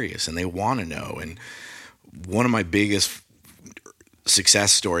they're curious and they want to know. And one of my biggest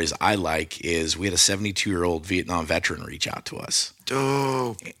success stories I like is we had a 72-year-old Vietnam veteran reach out to us.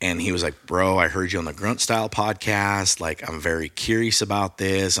 Oh. And he was like, bro, I heard you on the Grunt Style podcast. Like, I'm very curious about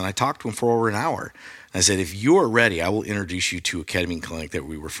this. And I talked to him for over an hour. And I said, if you're ready, I will introduce you to a ketamine clinic that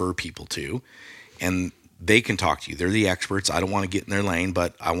we refer people to, and they can talk to you. They're the experts. I don't want to get in their lane,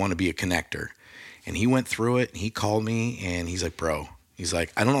 but I want to be a connector. And he went through it, and he called me, and he's like, bro,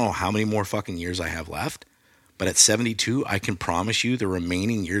 I don't know how many more fucking years I have left, but at 72, I can promise you the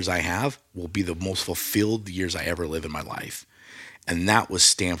remaining years I have will be the most fulfilled years I ever live in my life. And that was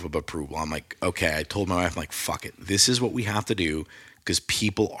stamp of approval. I'm like, okay, I told my wife, I'm like, fuck it. This is what we have to do, because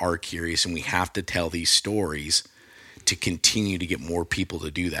people are curious, and we have to tell these stories to continue to get more people to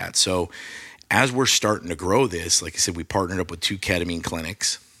do that. So as we're starting to grow this, like I said, we partnered up with 2 ketamine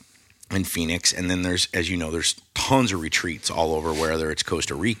clinics in Phoenix. And then there's tons of retreats all over, whether it's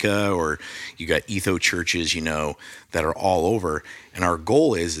Costa Rica or you got Etho churches, that are all over. And our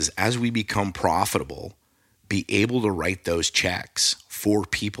goal is as we become profitable, be able to write those checks for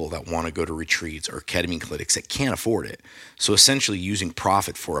people that want to go to retreats or ketamine clinics that can't afford it. So essentially using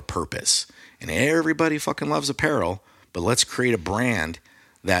profit for a purpose. And everybody fucking loves apparel, but let's create a brand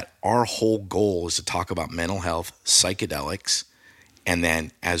that our whole goal is to talk about mental health, psychedelics, and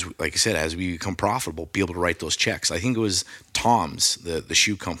then, like I said, as we become profitable, be able to write those checks. I think it was Tom's, the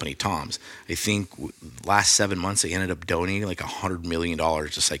shoe company, Tom's. I think last 7 months, they ended up donating like $100 million to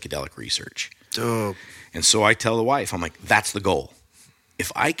psychedelic research. Dope. And so I tell the wife, I'm like, that's the goal.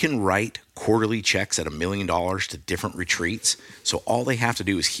 If I can write quarterly checks at $1 million to different retreats, so all they have to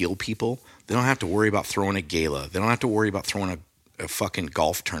do is heal people. They don't have to worry about throwing a gala. They don't have to worry about throwing a fucking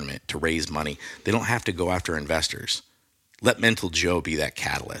golf tournament to raise money. They don't have to go after investors. Let Mental Joe be that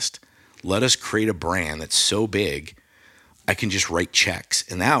catalyst. Let us create a brand that's so big, I can just write checks.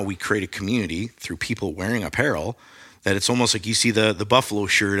 And now we create a community through people wearing apparel that it's almost like you see the Buffalo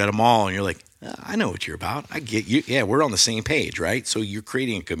shirt at a mall and you're like, I know what you're about. I get you. Yeah, we're on the same page, right? So you're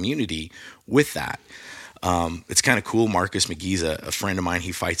creating a community with that. It's kind of cool. Marcus McGee's a friend of mine.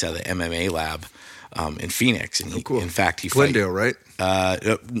 He fights out of the MMA lab in Phoenix. And cool. In fact, he Glendale, right?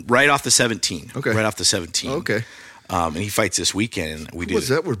 Right off the 17. Okay. Right off the 17. Okay. And he fights this weekend. And Was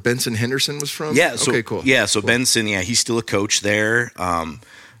that where Benson Henderson was from? Yeah. So, okay, cool. Yeah. So cool. Benson, he's still a coach there.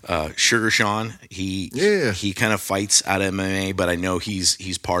 Sugar Sean, he kind of fights out of MMA, but I know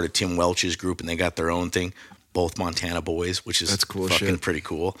he's part of Tim Welch's group and they got their own thing. Both Montana boys, which is That's cool fucking shit. Pretty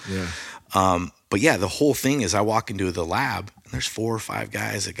cool. Yeah. But yeah, the whole thing is I walk into the lab and there's 4 or 5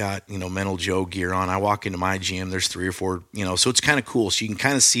 guys that got, Mental Joe gear on. I walk into my gym, there's 3 or 4, so it's kind of cool. So you can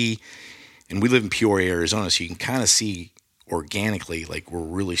kind of see, and we live in Peoria, Arizona, so you can kind of see organically, like we're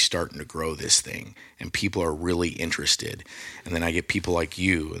really starting to grow this thing and people are really interested. And then I get people like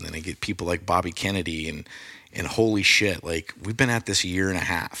you, and then I get people like Bobby Kennedy and holy shit, like we've been at this 1.5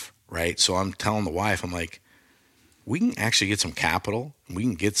 years, right? So I'm telling the wife, I'm like, we can actually get some capital. We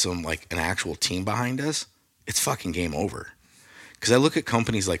can get some like an actual team behind us. It's fucking game over. Because I look at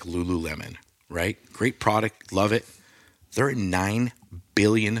companies like Lululemon, right? Great product, love it. They're a $9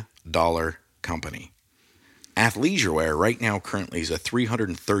 billion company. Athleisure wear right now currently is a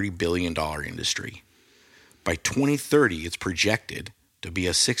 $330 billion industry. By 2030, it's projected to be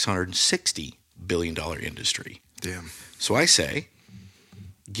a $660 billion industry. Damn. So I say,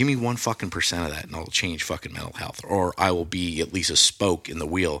 give me 1% of that and I'll change fucking mental health. Or I will be at least a spoke in the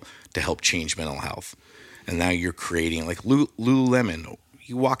wheel to help change mental health. And now you're creating, like Lululemon,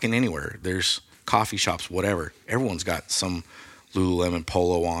 you walk in anywhere, there's coffee shops, whatever. Everyone's got some Lululemon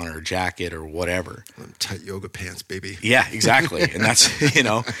polo on or jacket or whatever. Tight yoga pants, baby. Yeah, exactly. And that's,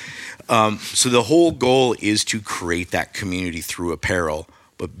 so the whole goal is to create that community through apparel,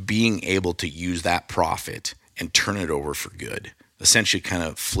 but being able to use that profit and turn it over for good. Essentially kind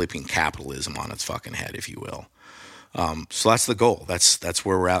of flipping capitalism on its fucking head, if you will. So that's the goal. That's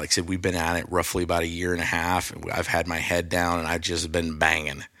where we're at. Like I said, we've been at it roughly about 1.5 years. I've had my head down and I've just been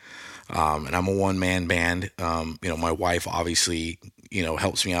banging. And I'm a one-man band. My wife obviously,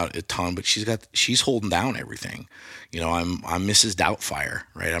 helps me out a ton, but she's holding down everything. I'm Mrs. Doubtfire,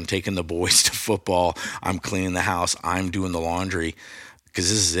 right? I'm taking the boys to football. I'm cleaning the house. I'm doing the laundry because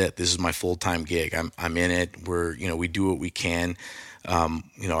this is it. This is my full-time gig. I'm in it. We do what we can.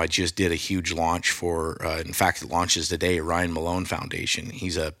 I just did a huge launch for, in fact, it launches today, Ryan Malone Foundation.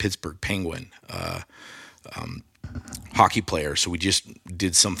 He's a Pittsburgh Penguin, hockey player. So we just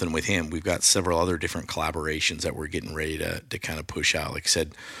did something with him. We've got several other different collaborations that we're getting ready to kind of push out. Like I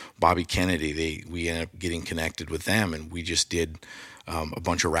said, Bobby Kennedy, we ended up getting connected with them and we just did a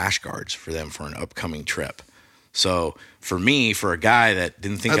bunch of rash guards for them for an upcoming trip. So for me, for a guy that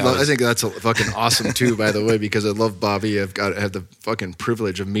didn't think I think that's fucking awesome too, by the way, because I love Bobby. I had the fucking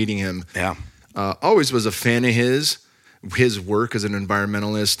privilege of meeting him. Yeah. Always was a fan of his work as an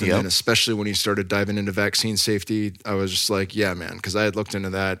environmentalist. And then especially when he started diving into vaccine safety, I was just like, yeah, man. Cause I had looked into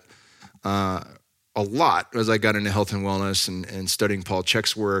that, a lot as I got into health and wellness and studying Paul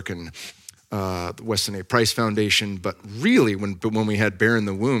Chek's work and, the Weston A. Price Foundation. But really when we had Bear in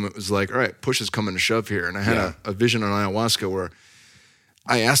the Womb, it was like, all right, push is coming to shove here. And I had a vision on ayahuasca where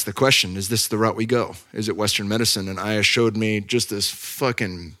I asked the question, is this the route we go? Is it Western medicine? And Aya showed me just this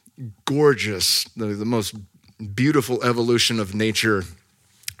fucking gorgeous, the most beautiful evolution of nature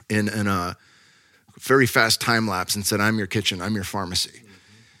in a very fast time lapse and said, I'm your kitchen, I'm your pharmacy.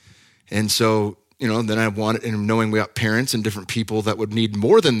 Mm-hmm. And so, then I wanted, and knowing we got parents and different people that would need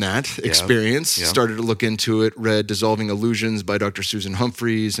more than that experience, started to look into it, read Dissolving Illusions by Dr. Susan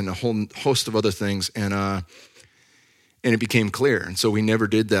Humphreys and a whole host of other things. And it became clear. And so we never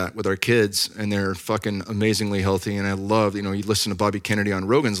did that with our kids, and they're fucking amazingly healthy. And I love, you listen to Bobby Kennedy on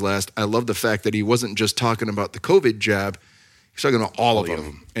Rogan's Last. I love the fact that he wasn't just talking about the COVID jab. He He's talking about all of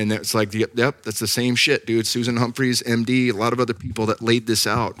them. And it's like, yep, that's the same shit, dude. Susan Humphreys, MD, a lot of other people that laid this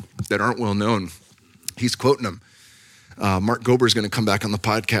out that aren't well known. He's quoting them. Mark Gober is going to come back on the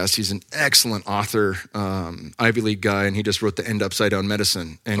podcast. He's an excellent author, Ivy League guy, and he just wrote The End Upside Down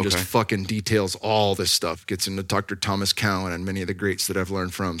Medicine and just fucking details all this stuff. Gets into Dr. Thomas Cowan and many of the greats that I've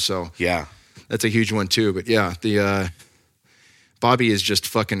learned from. So yeah, that's a huge one too. But yeah, the Bobby is just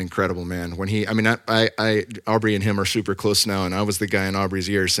fucking incredible, man. When I Aubrey and him are super close now, and I was the guy in Aubrey's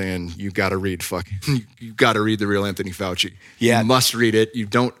ear saying, "You got to read you got to read The Real Anthony Fauci. Yeah, you must read it. You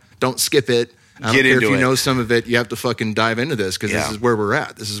don't skip it." I don't care if you know some of it, you have to fucking dive into this because this is where we're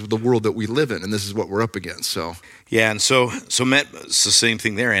at. This is the world that we live in, and this is what we're up against. So yeah, and so it's the same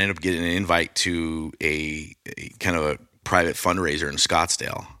thing there. I ended up getting an invite to a kind of a private fundraiser in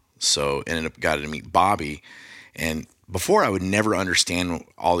Scottsdale. So ended up got to meet Bobby, and before I would never understand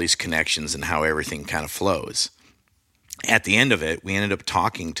all these connections and how everything kind of flows. At the end of it, we ended up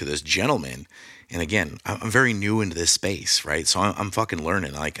talking to this gentleman. And again, I'm very new into this space, right? So I'm fucking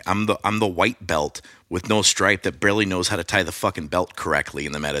learning. Like I'm the white belt with no stripe that barely knows how to tie the fucking belt correctly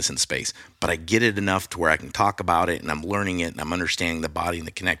in the medicine space. But I get it enough to where I can talk about it, and I'm learning it, and I'm understanding the body and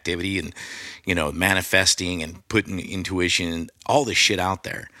the connectivity, and manifesting and putting intuition and all this shit out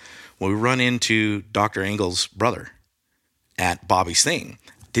there. Well, we run into Dr. Engel's brother at Bobby's thing.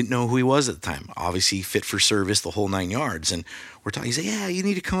 Didn't know who he was at the time. Obviously fit for service, the whole 9 yards. And we're talking, he said, yeah, you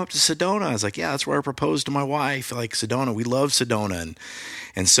need to come up to Sedona. I was like, yeah, that's where I proposed to my wife. Like Sedona, we love Sedona.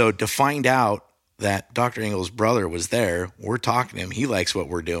 And so to find out that Dr. Engel's brother was there, we're talking to him. He likes what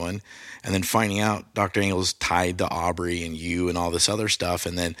we're doing. And then finding out Dr. Engel's tied to Aubrey and you and all this other stuff.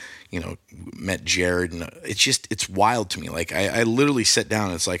 And then, met Jared. And it's wild to me. Like I literally sit down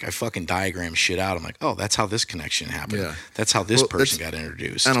and it's like I fucking diagram shit out. I'm like, oh, that's how this connection happened. Yeah. That's how this person got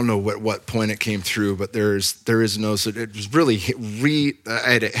introduced. I don't know what point it came through, but there is no, so it was really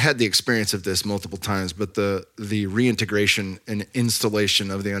I had the experience of this multiple times, but the reintegration and installation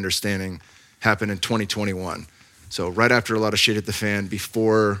of the understanding happened in 2021. So right after a lot of shit hit the fan,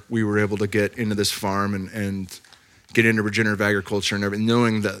 before we were able to get into this farm and get into regenerative agriculture and everything,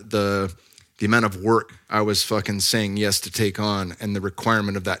 knowing that the amount of work I was fucking saying yes to take on and the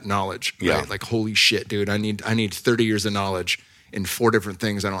requirement of that knowledge. Right? Yeah. Like, holy shit, dude, I need 30 years of knowledge in 4 different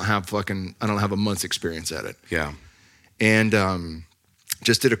things. I don't have a month's experience at it. Yeah. And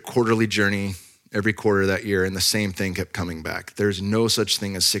just did a quarterly journey every quarter that year, and the same thing kept coming back. There's no such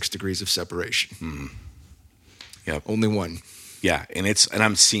thing as 6 degrees of separation. Mm-hmm. Yep. Only one. Yeah, and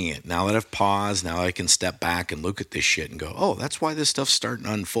I'm seeing it. Now that I've paused, now I can step back and look at this shit and go, oh, that's why this stuff's starting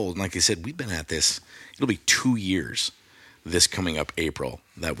to unfold. And like I said, we've been at this, it'll be 2 years this coming up April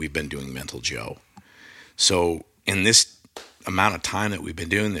that we've been doing Mental Joe. So in this amount of time that we've been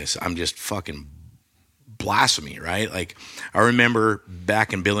doing this, I'm just fucking blasphemy, right? Like I remember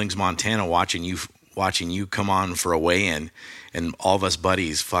back in Billings, Montana, watching you come on for a weigh-in, and all of us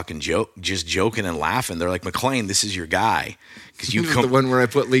buddies fucking joking and laughing. They're like, McLean, this is your guy. Because you come the one where I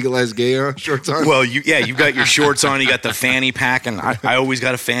put legalized gay shorts on. Well, you've got your shorts on. You got the fanny pack, and I always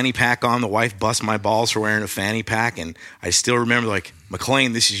got a fanny pack on. The wife busts my balls for wearing a fanny pack, and I still remember like,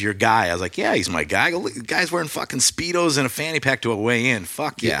 McLean, this is your guy. I was like, yeah, he's my guy. The guy's wearing fucking Speedos and a fanny pack to a weigh-in.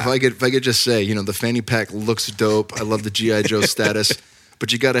 Fuck yeah. If I could just say, the fanny pack looks dope. I love the G.I. Joe status.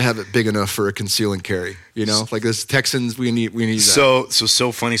 But you got to have it big enough for a conceal and carry, like this Texans, we need that.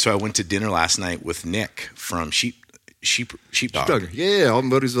 So funny. So I went to dinner last night with Nick from Sheepdog. Yeah, all my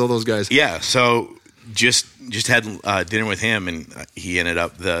buddies, all those guys. Yeah. So just had dinner with him, and he ended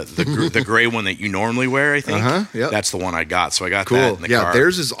up the gray one that you normally wear. I think. Yeah. That's the one I got. So I got cool. that in the car.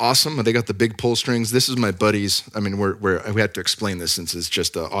 Theirs is awesome. They got the big pull strings. This is my buddies. I mean, we had to explain this since it's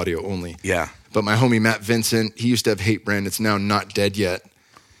just audio only. Yeah. But my homie Matt Vincent, he used to have Hate Brand. It's now Not Dead Yet.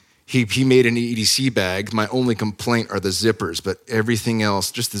 He made an EDC bag. My only complaint are the zippers, but everything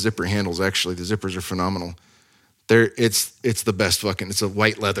else, just the zipper handles, actually. The zippers are phenomenal. It's the best fucking, it's a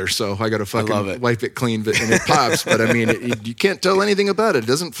white leather, so I got to fucking wipe it clean, and it pops, but I mean, you can't tell anything about it.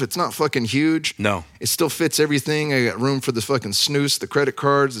 It's not fucking huge. No. It still fits everything. I got room for the fucking snooze, the credit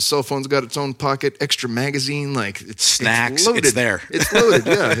cards, the cell phone's got its own pocket, extra magazine, like snacks, it's loaded. It's there. It's loaded,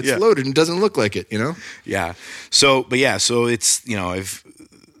 yeah. It's loaded and doesn't look like it, Yeah. So it's,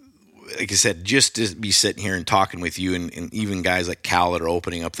 like I said, just to be sitting here and talking with you and even guys like Cal that are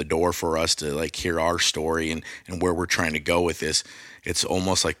opening up the door for us to like hear our story and where we're trying to go with this, it's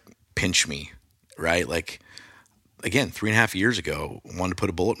almost like pinch me, right? Like, again, 3.5 years ago, I wanted to put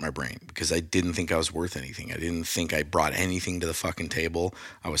a bullet in my brain because I didn't think I was worth anything. I didn't think I brought anything to the fucking table.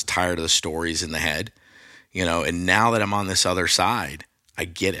 I was tired of the stories in the head, and now that I'm on this other side, I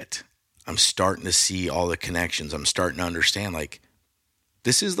get it. I'm starting to see all the connections. I'm starting to understand, like,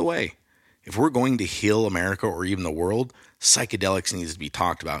 this is the way. If we're going to heal America or even the world, psychedelics needs to be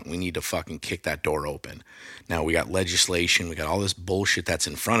talked about. And we need to fucking kick that door open. Now, we got legislation. We got all this bullshit that's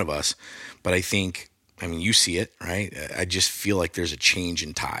in front of us. But I think, I mean, you see it, right? I just feel like there's a change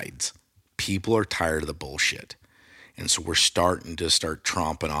in tides. People are tired of the bullshit. And so we're starting to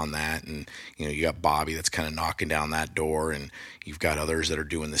tromping on that. And, you know, you got Bobby that's kind of knocking down that door. And you've got others that are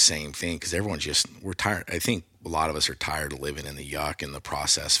doing the same thing. Because everyone's just, we're tired. I think a lot of us are tired of living in the yuck and the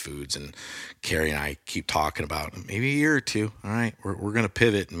processed foods. And Carrie and I keep talking about maybe a year or two. All right, we're going to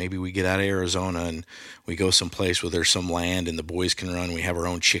pivot. And maybe we get out of Arizona and we go someplace where there's some land and the boys can run. We have our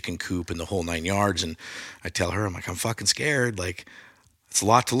own chicken coop and the whole 9 yards. And I tell her, I'm like, I'm fucking scared. Like, it's a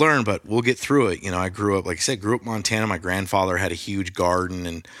lot to learn, but we'll get through it. You know, I grew up, like I said, grew up in Montana. My grandfather had a huge garden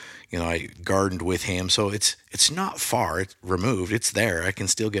and, you know, I gardened with him. So it's not far. It's removed. It's there. I can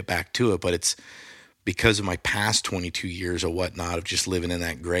still get back to it, but it's because of my past 22 years or whatnot of just living in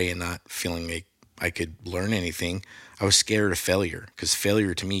that gray and not feeling like I could learn anything. I was scared of failure because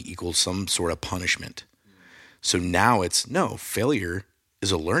failure to me equals some sort of punishment. So now it's, no, failure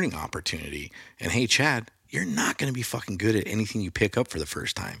is a learning opportunity. And hey, Chad, you're not going to be fucking good at anything you pick up for the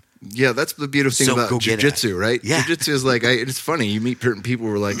first time. Yeah, that's the beautiful thing about jiu-jitsu, right? Yeah. Jiu-jitsu is like, it's funny. You meet certain people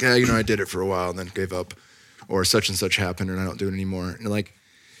who are like, you know, I did it for a while and then gave up, or such and such happened and I don't do it anymore. And like,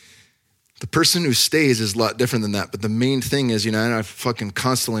 the person who stays is a lot different than that. But the main thing is, you know, and I fucking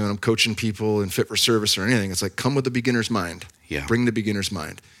constantly when I'm coaching people in fit for service or anything, it's like, come with the beginner's mind. Yeah. Bring the beginner's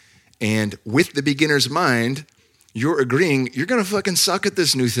mind. And with the beginner's mind, you're agreeing you're going to fucking suck at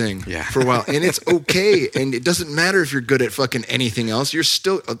this new thing for a while. And it's okay. And it doesn't matter if you're good at fucking anything else. You're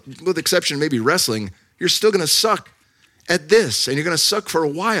still, with exception maybe wrestling, you're still going to suck at this. And you're going to suck for a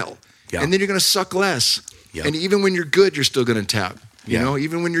while. Yeah. And then you're going to suck less. Yeah. And even when you're good, you're still going to tap. You know,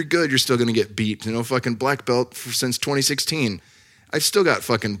 even when you're good, you're still going to get beat. You know, fucking black belt since 2016. I've still got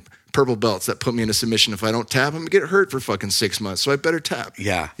fucking purple belts that put me in a submission. If I don't tap, I'm going to get hurt for fucking 6 months. So I better tap.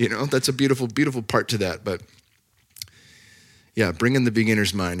 Yeah. You know, that's a beautiful, beautiful part to that. But yeah, bringing the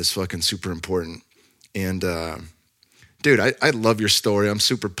beginner's mind is fucking super important. And, dude, I love your story. I'm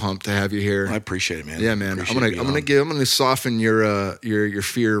super pumped to have you here. I appreciate it, man. Yeah, man. I'm gonna soften your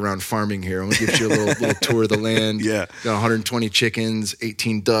fear around farming here. I'm gonna give you a little tour of the land. Yeah. Got 120 chickens,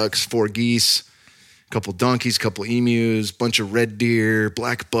 18 ducks, 4 geese, a couple donkeys, a couple emus, bunch of red deer,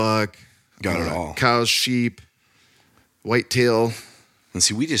 black buck. Got it all. Cows, sheep, whitetail. And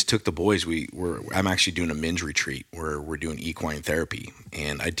see, we just took the boys. I'm actually doing a men's retreat where we're doing equine therapy,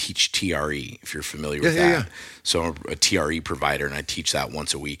 and I teach TRE, if you're familiar with that. Yeah. So I'm a TRE provider, and I teach that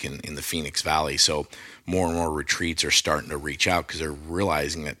once a week in the Phoenix Valley. So more and more retreats are starting to reach out because they're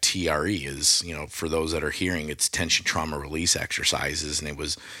realizing that TRE is, you know, for those that are hearing, it's tension trauma release exercises, and it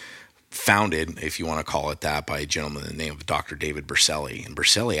was founded, if you want to call it that, by a gentleman in the name of Dr. David Berselli. And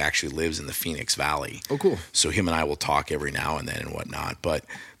Berselli actually lives in the Phoenix Valley. Oh, cool. So him and I will talk every now and then and whatnot. But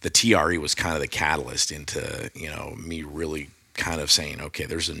the TRE was kind of the catalyst into, you know, me really kind of saying, okay,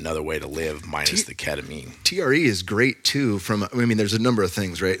 there's another way to live minus the ketamine. TRE is great too there's a number of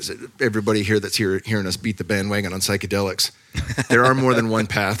things, right? Everybody here that's hearing us beat the bandwagon on psychedelics. There are more than one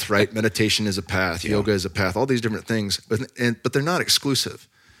path, right? Meditation is a path. Yoga is a path. All these different things. But they're not exclusive.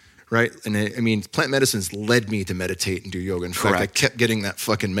 Right? And I mean, plant medicines led me to meditate and do yoga. In fact, I kept getting that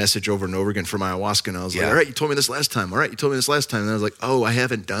fucking message over and over again from ayahuasca. And I was like, all right, you told me this last time. All right, you told me this last time. And I was like, oh, I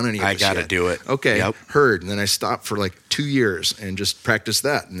haven't done any of this I got to do it. Okay, heard. And then I stopped for like 2 years and just practiced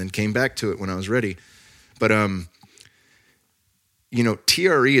that and then came back to it when I was ready. But, you know,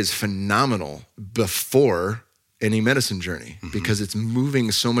 TRE is phenomenal before any medicine journey because it's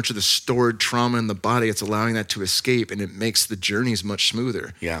moving so much of the stored trauma in the body. It's allowing that to escape, and it makes the journeys much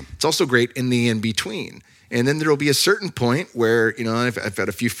smoother. Yeah. It's also great in the in-between. And then there'll be a certain point where, you know, I've had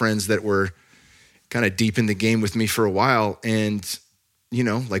a few friends that were kind of deep in the game with me for a while, and, you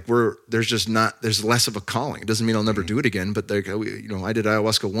know, like there's less of a calling. It doesn't mean I'll never do it again, but you know, I did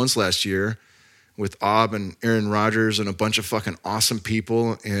ayahuasca once last year with Ob and Aaron Rodgers and a bunch of fucking awesome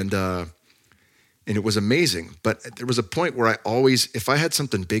people, and it was amazing. But there was a point where if I had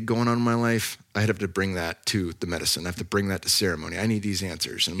something big going on in my life, I'd have to bring that to the medicine. I have to bring that to ceremony. I need these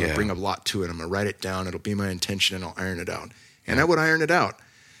answers. And I'm going to bring a lot to it. I'm going to write it down. It'll be my intention, and I'll iron it out. And I would iron it out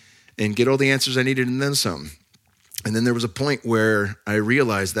and get all the answers I needed and then some. And then there was a point where I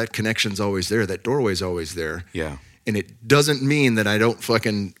realized that connection's always there. That doorway's always there. Yeah. And it doesn't mean that I don't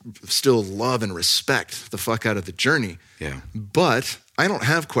fucking still love and respect the fuck out of the journey. Yeah. But I don't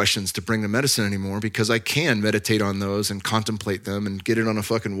have questions to bring to medicine anymore because I can meditate on those and contemplate them and get it on a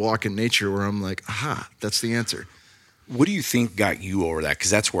fucking walk in nature where I'm like, aha, that's the answer. What do you think got you over that?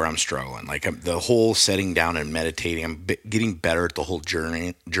 Because that's where I'm struggling. Like the whole setting down and meditating, I'm getting better at the whole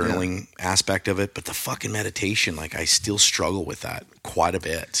journaling aspect of it. But the fucking meditation, like I still struggle with that quite a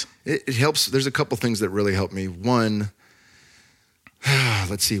bit. It helps. There's a couple things that really help me. One,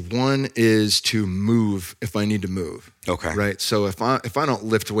 let's see. One is to move if I need to move. Okay. Right. So if I don't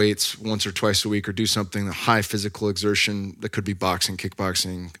lift weights once or twice a week or do something high physical exertion, that could be boxing,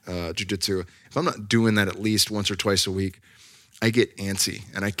 kickboxing, jiu-jitsu. If I'm not doing that at least once or twice a week, I get antsy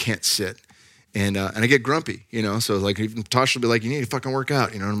and I can't sit, and I get grumpy. So like even Tosh will be like, "You need to fucking work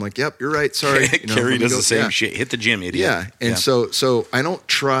out," and I'm like, "Yep, you're right. Sorry." Carrie does the same shit. Hit the gym, idiot. Yeah. And so I don't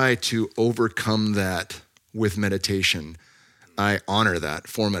try to overcome that with meditation. I honor that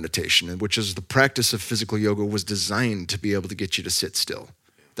for meditation, which is the practice of physical yoga was designed to be able to get you to sit still.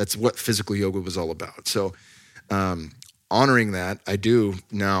 That's what physical yoga was all about. So honoring that, I do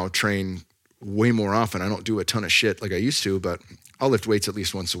now train way more often. I don't do a ton of shit like I used to, but I'll lift weights at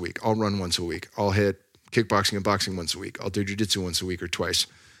least once a week. I'll run once a week. I'll hit kickboxing and boxing once a week. I'll do jiu-jitsu once a week or twice.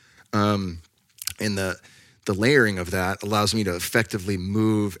 And the layering of that allows me to effectively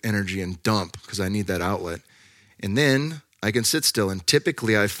move energy and dump because I need that outlet. And then I can sit still. And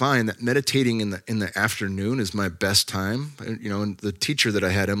typically I find that meditating in the afternoon is my best time. And the teacher that I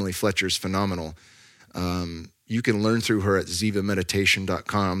had, Emily Fletcher, is phenomenal. You can learn through her at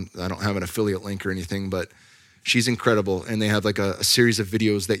zivameditation.com. I don't have an affiliate link or anything, but she's incredible. And they have like a series of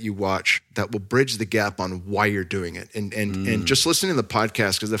videos that you watch that will bridge the gap on why you're doing it. And just listening to the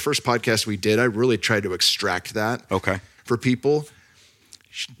podcast, because the first podcast we did, I really tried to extract that for people.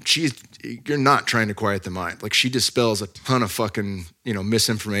 You're not trying to quiet the mind. Like she dispels a ton of fucking,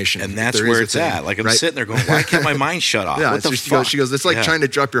 misinformation. And that's where it's at. Like I'm sitting there going, why can't my mind shut off? Yeah, what the fuck? She goes, it's like trying to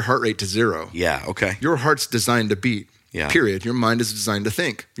drop your heart rate to 0. Yeah, okay. Your heart's designed to beat, period. Your mind is designed to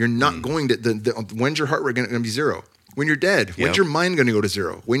think. You're not going to, when's your heart rate going to be 0? When you're dead. When's your mind going to go to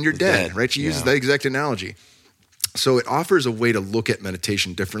 0? When you're dead, right? She uses that exact analogy. So it offers a way to look at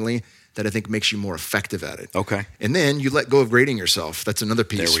meditation differently that I think makes you more effective at it. Okay. And then you let go of grading yourself. That's another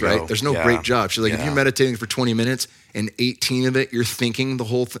piece, right? There's no great job. She's like, if you're meditating for 20 minutes and 18 of it, you're thinking the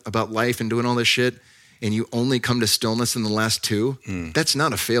whole about life and doing all this shit, and you only come to stillness in the last 2, that's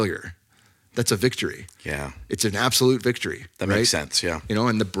not a failure. That's a victory. Yeah. It's an absolute victory. That makes sense, yeah.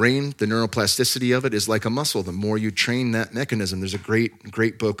 And the brain, the neuroplasticity of it is like a muscle. The more you train that mechanism, there's a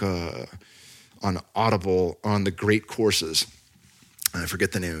great book on Audible on the great courses. I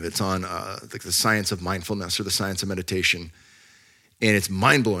forget the name of it. It's on like the science of mindfulness or the science of meditation. And it's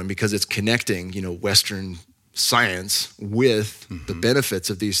mind-blowing because it's connecting, Western science with the benefits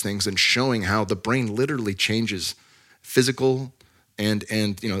of these things and showing how the brain literally changes physical and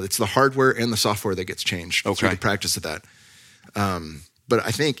it's the hardware and the software that gets changed through the practice of that. But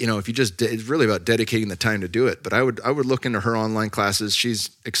I think, if you it's really about dedicating the time to do it. But I would look into her online classes.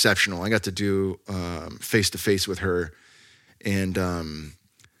 She's exceptional. I got to do face-to-face with her. And,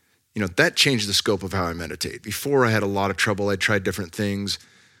 that changed the scope of how I meditate. Before I had a lot of trouble. I tried different things.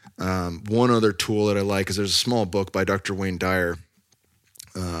 One other tool that I like is there's a small book by Dr. Wayne Dyer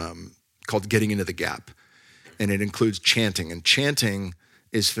called Getting Into the Gap. And it includes chanting. And chanting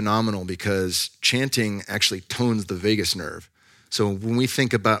is phenomenal because chanting actually tones the vagus nerve. So when we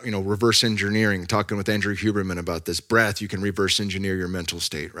think about, reverse engineering, talking with Andrew Huberman about this breath, you can reverse engineer your mental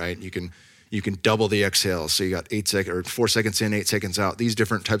state, right? You can double the exhale. So you got 8 seconds or 4 seconds in, 8 seconds out. These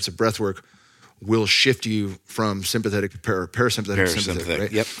different types of breath work will shift you from sympathetic to parasympathetic to sympathetic,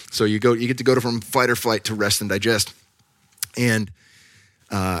 right? Yep. So you get to go from fight or flight to rest and digest. And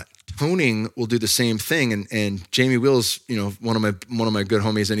toning will do the same thing. And Jamie Wills, one of my good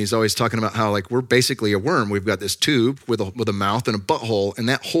homies, and he's always talking about how like we're basically a worm. We've got this tube with a mouth and a butthole, and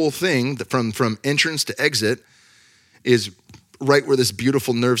that whole thing from entrance to exit is right where this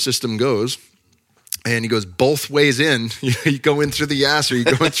beautiful nerve system goes. And he goes both ways in. You go in through the ass or you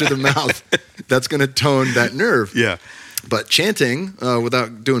go in through the mouth. That's going to tone that nerve. Yeah. But chanting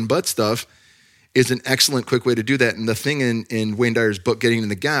without doing butt stuff is an excellent quick way to do that. And the thing in Wayne Dyer's book, Getting in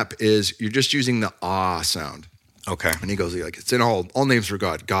the Gap, is you're just using the ah sound. Okay. And he goes like, it's in all names for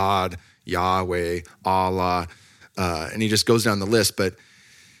God, Yahweh, Allah. And he just goes down the list. But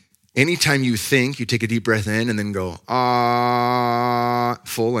anytime you think, you take a deep breath in and then go, ah,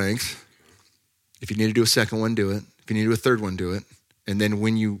 full length. If you need to do a second one, do it. If you need to do a third one, do it. And then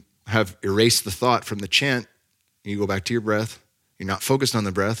when you have erased the thought from the chant, you go back to your breath. You're not focused on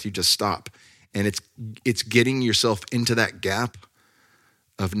the breath. You just stop. And it's getting yourself into that gap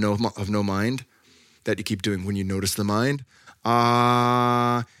of no mind that you keep doing when you notice the mind.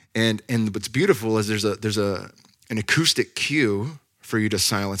 And what's beautiful is there's an acoustic cue for you to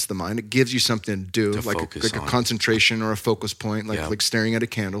silence the mind. It gives you something to do, To like focus a on. concentration or a focus point, like staring at a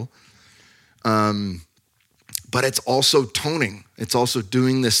candle. But it's also toning. It's also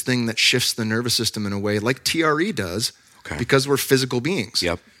doing this thing that shifts the nervous system in a way like TRE does, because we're physical beings.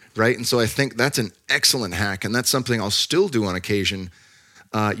 Yep. Right? And so I think that's an excellent hack, and that's something I'll still do on occasion,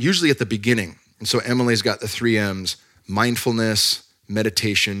 usually at the beginning. And so Emily's got the 3 M's: mindfulness,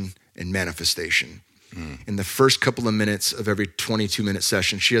 meditation, and manifestation. In the first couple of minutes of every 22-minute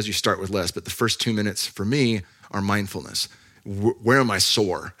session, she has you start with less, but the first 2 minutes for me are mindfulness. Where am I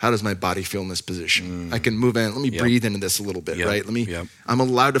sore? How does my body feel in this position? I can move in. Let me breathe into this a little bit, right? I'm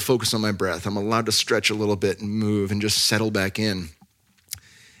allowed to focus on my breath. I'm allowed to stretch a little bit and move and just settle back in.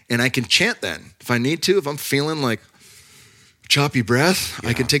 And I can chant then if I need to. If I'm feeling like choppy breath,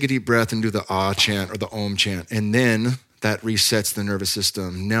 I can take a deep breath and do the ah chant or the om chant. And then that resets the nervous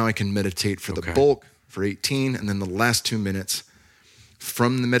system. Now I can meditate for the bulk for 18. And then the last 2 minutes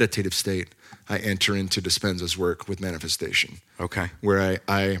from the meditative state, I enter into Dispenza's work with manifestation. Where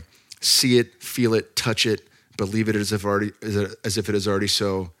I see it, feel it, touch it, believe it as if it is already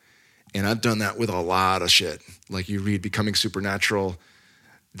so. And I've done that with a lot of shit. Like you read Becoming Supernatural.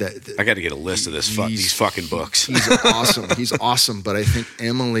 I got to get a list of these fucking books. He's awesome. He's awesome. But I think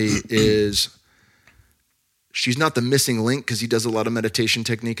Emily she's not the missing link because he does a lot of meditation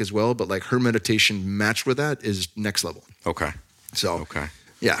technique as well. But like her meditation matched with that is next level.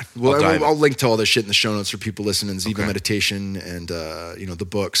 Yeah. Well, I'll link to all this shit in the show notes for people listening. Ziva Meditation and, the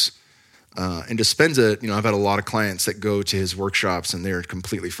books. And Dispenza, I've had a lot of clients that go to his workshops and they're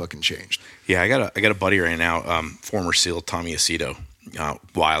completely fucking changed. Yeah. I got a buddy right now, former SEAL Tommy Aceto.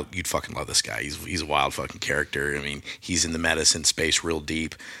 Wild. You'd fucking love this guy. He's a wild fucking character. I mean, he's in the medicine space real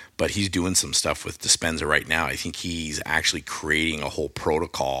deep, but he's doing some stuff with Dispenza right now. I think he's actually creating a whole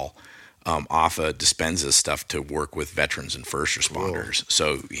protocol off of Dispenza's stuff to work with veterans and first responders.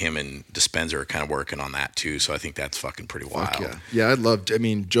 So him and Dispenza are kind of working on that too. So I think that's fucking pretty wild. Yeah.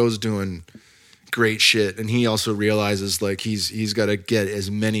 Joe's doing great shit. And he also realizes like he's got to get as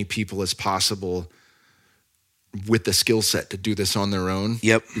many people as possible with the skill set to do this on their own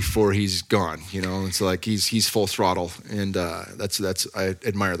before he's gone, It's like he's full throttle, and that's I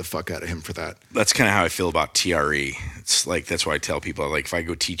admire the fuck out of him for that. That's kind of how I feel about TRE. It's like that's why I tell people, like, if I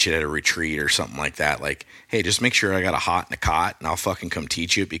go teach it at a retreat or something like that, like, hey, just make sure I got a hot and a cot, and I'll fucking come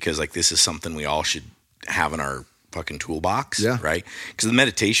teach you, because like this is something we all should have in our fucking toolbox, right? Because the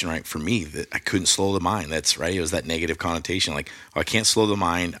meditation, right, for me, that I couldn't slow the mind. That's right. It was that negative connotation, like, oh, I can't slow the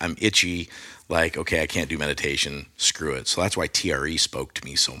mind. I'm itchy. Like, okay, I can't do meditation. Screw it. So that's why TRE spoke to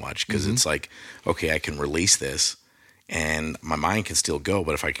me so much, because it's like, okay, I can release this and my mind can still go,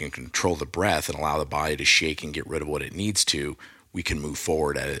 but if I can control the breath and allow the body to shake and get rid of what it needs to, we can move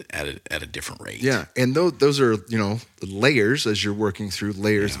forward at a different rate. Yeah, and those are, layers as you're working through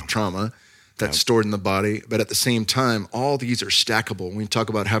layers of trauma that's stored in the body. But at the same time, all these are stackable. When we talk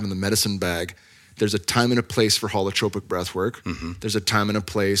about having the medicine bag, there's a time and a place for holotropic breath work. There's a time and a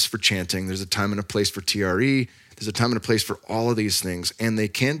place for chanting. There's a time and a place for TRE. There's a time and a place for all of these things. And they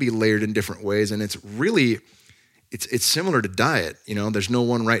can be layered in different ways. And it's really, it's similar to diet. There's no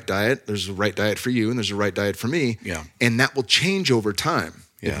one right diet. There's a right diet for you and there's a right diet for me. Yeah. And that will change over time.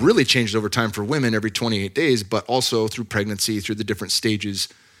 Yeah. It really changes over time for women every 28 days, but also through pregnancy, through the different stages,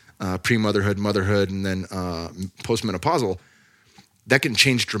 pre-motherhood, motherhood, and then postmenopausal. That can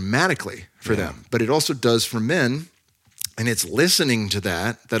change dramatically for them, but it also does for men. And it's listening to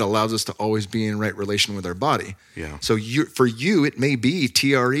that allows us to always be in right relation with our body. Yeah. So for you, it may be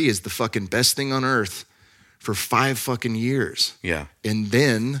TRE is the fucking best thing on earth for 5 fucking years. Yeah. And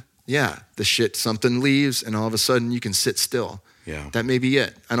then, the shit, something leaves and all of a sudden you can sit still. Yeah. That may be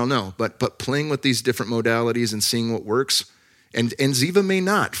it. I don't know. But playing with these different modalities and seeing what works. And Ziva may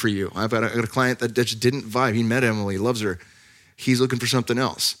not for you. I've got a client that just didn't vibe. He met Emily, loves her. He's looking for something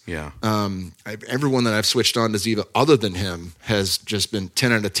else. Yeah. Everyone that I've switched on to Ziva other than him has just been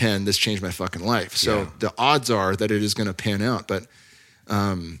 10 out of 10. This changed my fucking life. So the odds are that it is going to pan out. But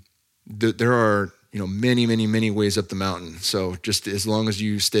there are, many, many, many ways up the mountain. So just as long as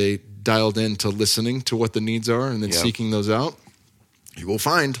you stay dialed in to listening to what the needs are and then seeking those out, you will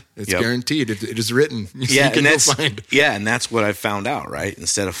find. It's guaranteed. It is written. And that's what I've found out, right?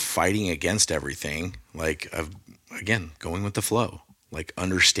 Instead of fighting against everything, like Again, going with the flow, like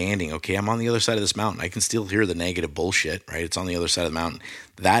understanding, okay, I'm on the other side of this mountain. I can still hear the negative bullshit, right? It's on the other side of the mountain.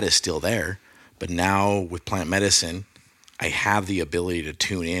 That is still there. But now with plant medicine, I have the ability to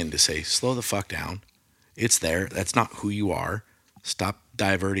tune in to say, slow the fuck down. It's there. That's not who you are. Stop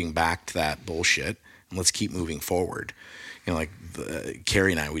diverting back to that bullshit and let's keep moving forward. Like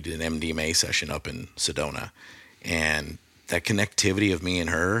Carrie and I, we did an MDMA session up in Sedona, and that connectivity of me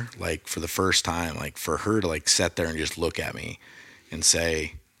and her, like for the first time, like for her to like sit there and just look at me and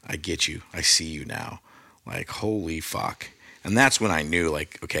say, I get you. I see you now. Like, holy fuck. And that's when I knew,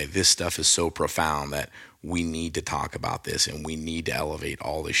 like, okay, this stuff is so profound that we need to talk about this and we need to elevate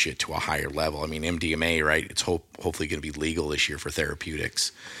all this shit to a higher level. I mean, MDMA, right? It's hopefully going to be legal this year for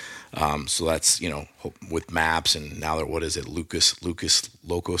therapeutics. So that's, you know, with MAPS and now they're, what is it, Lucas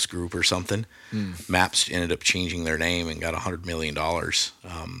Locos Group or something. MAPS ended up changing their name and got $100 million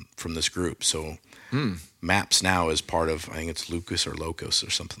from this group. So MAPS now is part of, I think it's Lucas or Locos or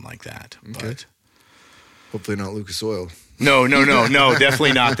something like that. Okay. But hopefully not Lucas Oil. No,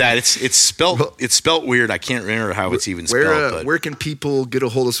 definitely not that. It's spelt weird. I can't remember how it's even spelled. But where can people get a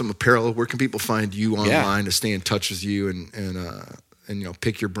hold of some apparel? Where can people find you online to stay in touch with you and you know,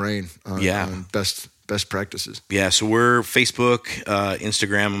 pick your brain on best practices? Yeah, so we're Facebook,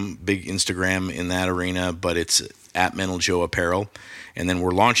 Instagram, big Instagram in that arena, but it's at Mental Joe Apparel. And then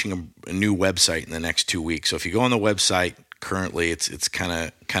we're launching a new website in the next 2 weeks. So if you go on the website, currently it's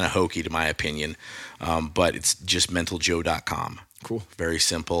kind of hokey to my opinion, but it's just mentaljoe.com. Cool. Very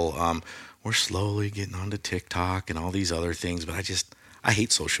simple. We're slowly getting onto TikTok and all these other things, but I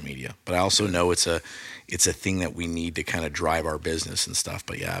hate social media, but I also know it's a thing that we need to kind of drive our business and stuff.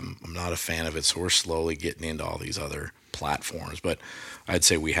 But yeah, I'm not a fan of it. So we're slowly getting into all these other platforms, but I'd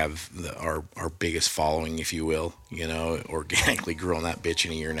say we have our biggest following, if you will, you know, organically growing that bitch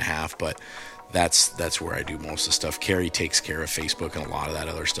in a year and a half. But that's where I do most of the stuff. Carrie takes care of Facebook and a lot of that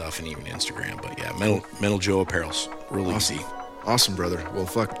other stuff and even Instagram. But yeah, Mental Joe Apparel's real easy. Awesome, brother. Well,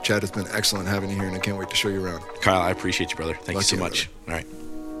 fuck, Chad, it's been excellent having you here, and I can't wait to show you around. Kyle, I appreciate you, brother. Thank you so much. Brother. All right.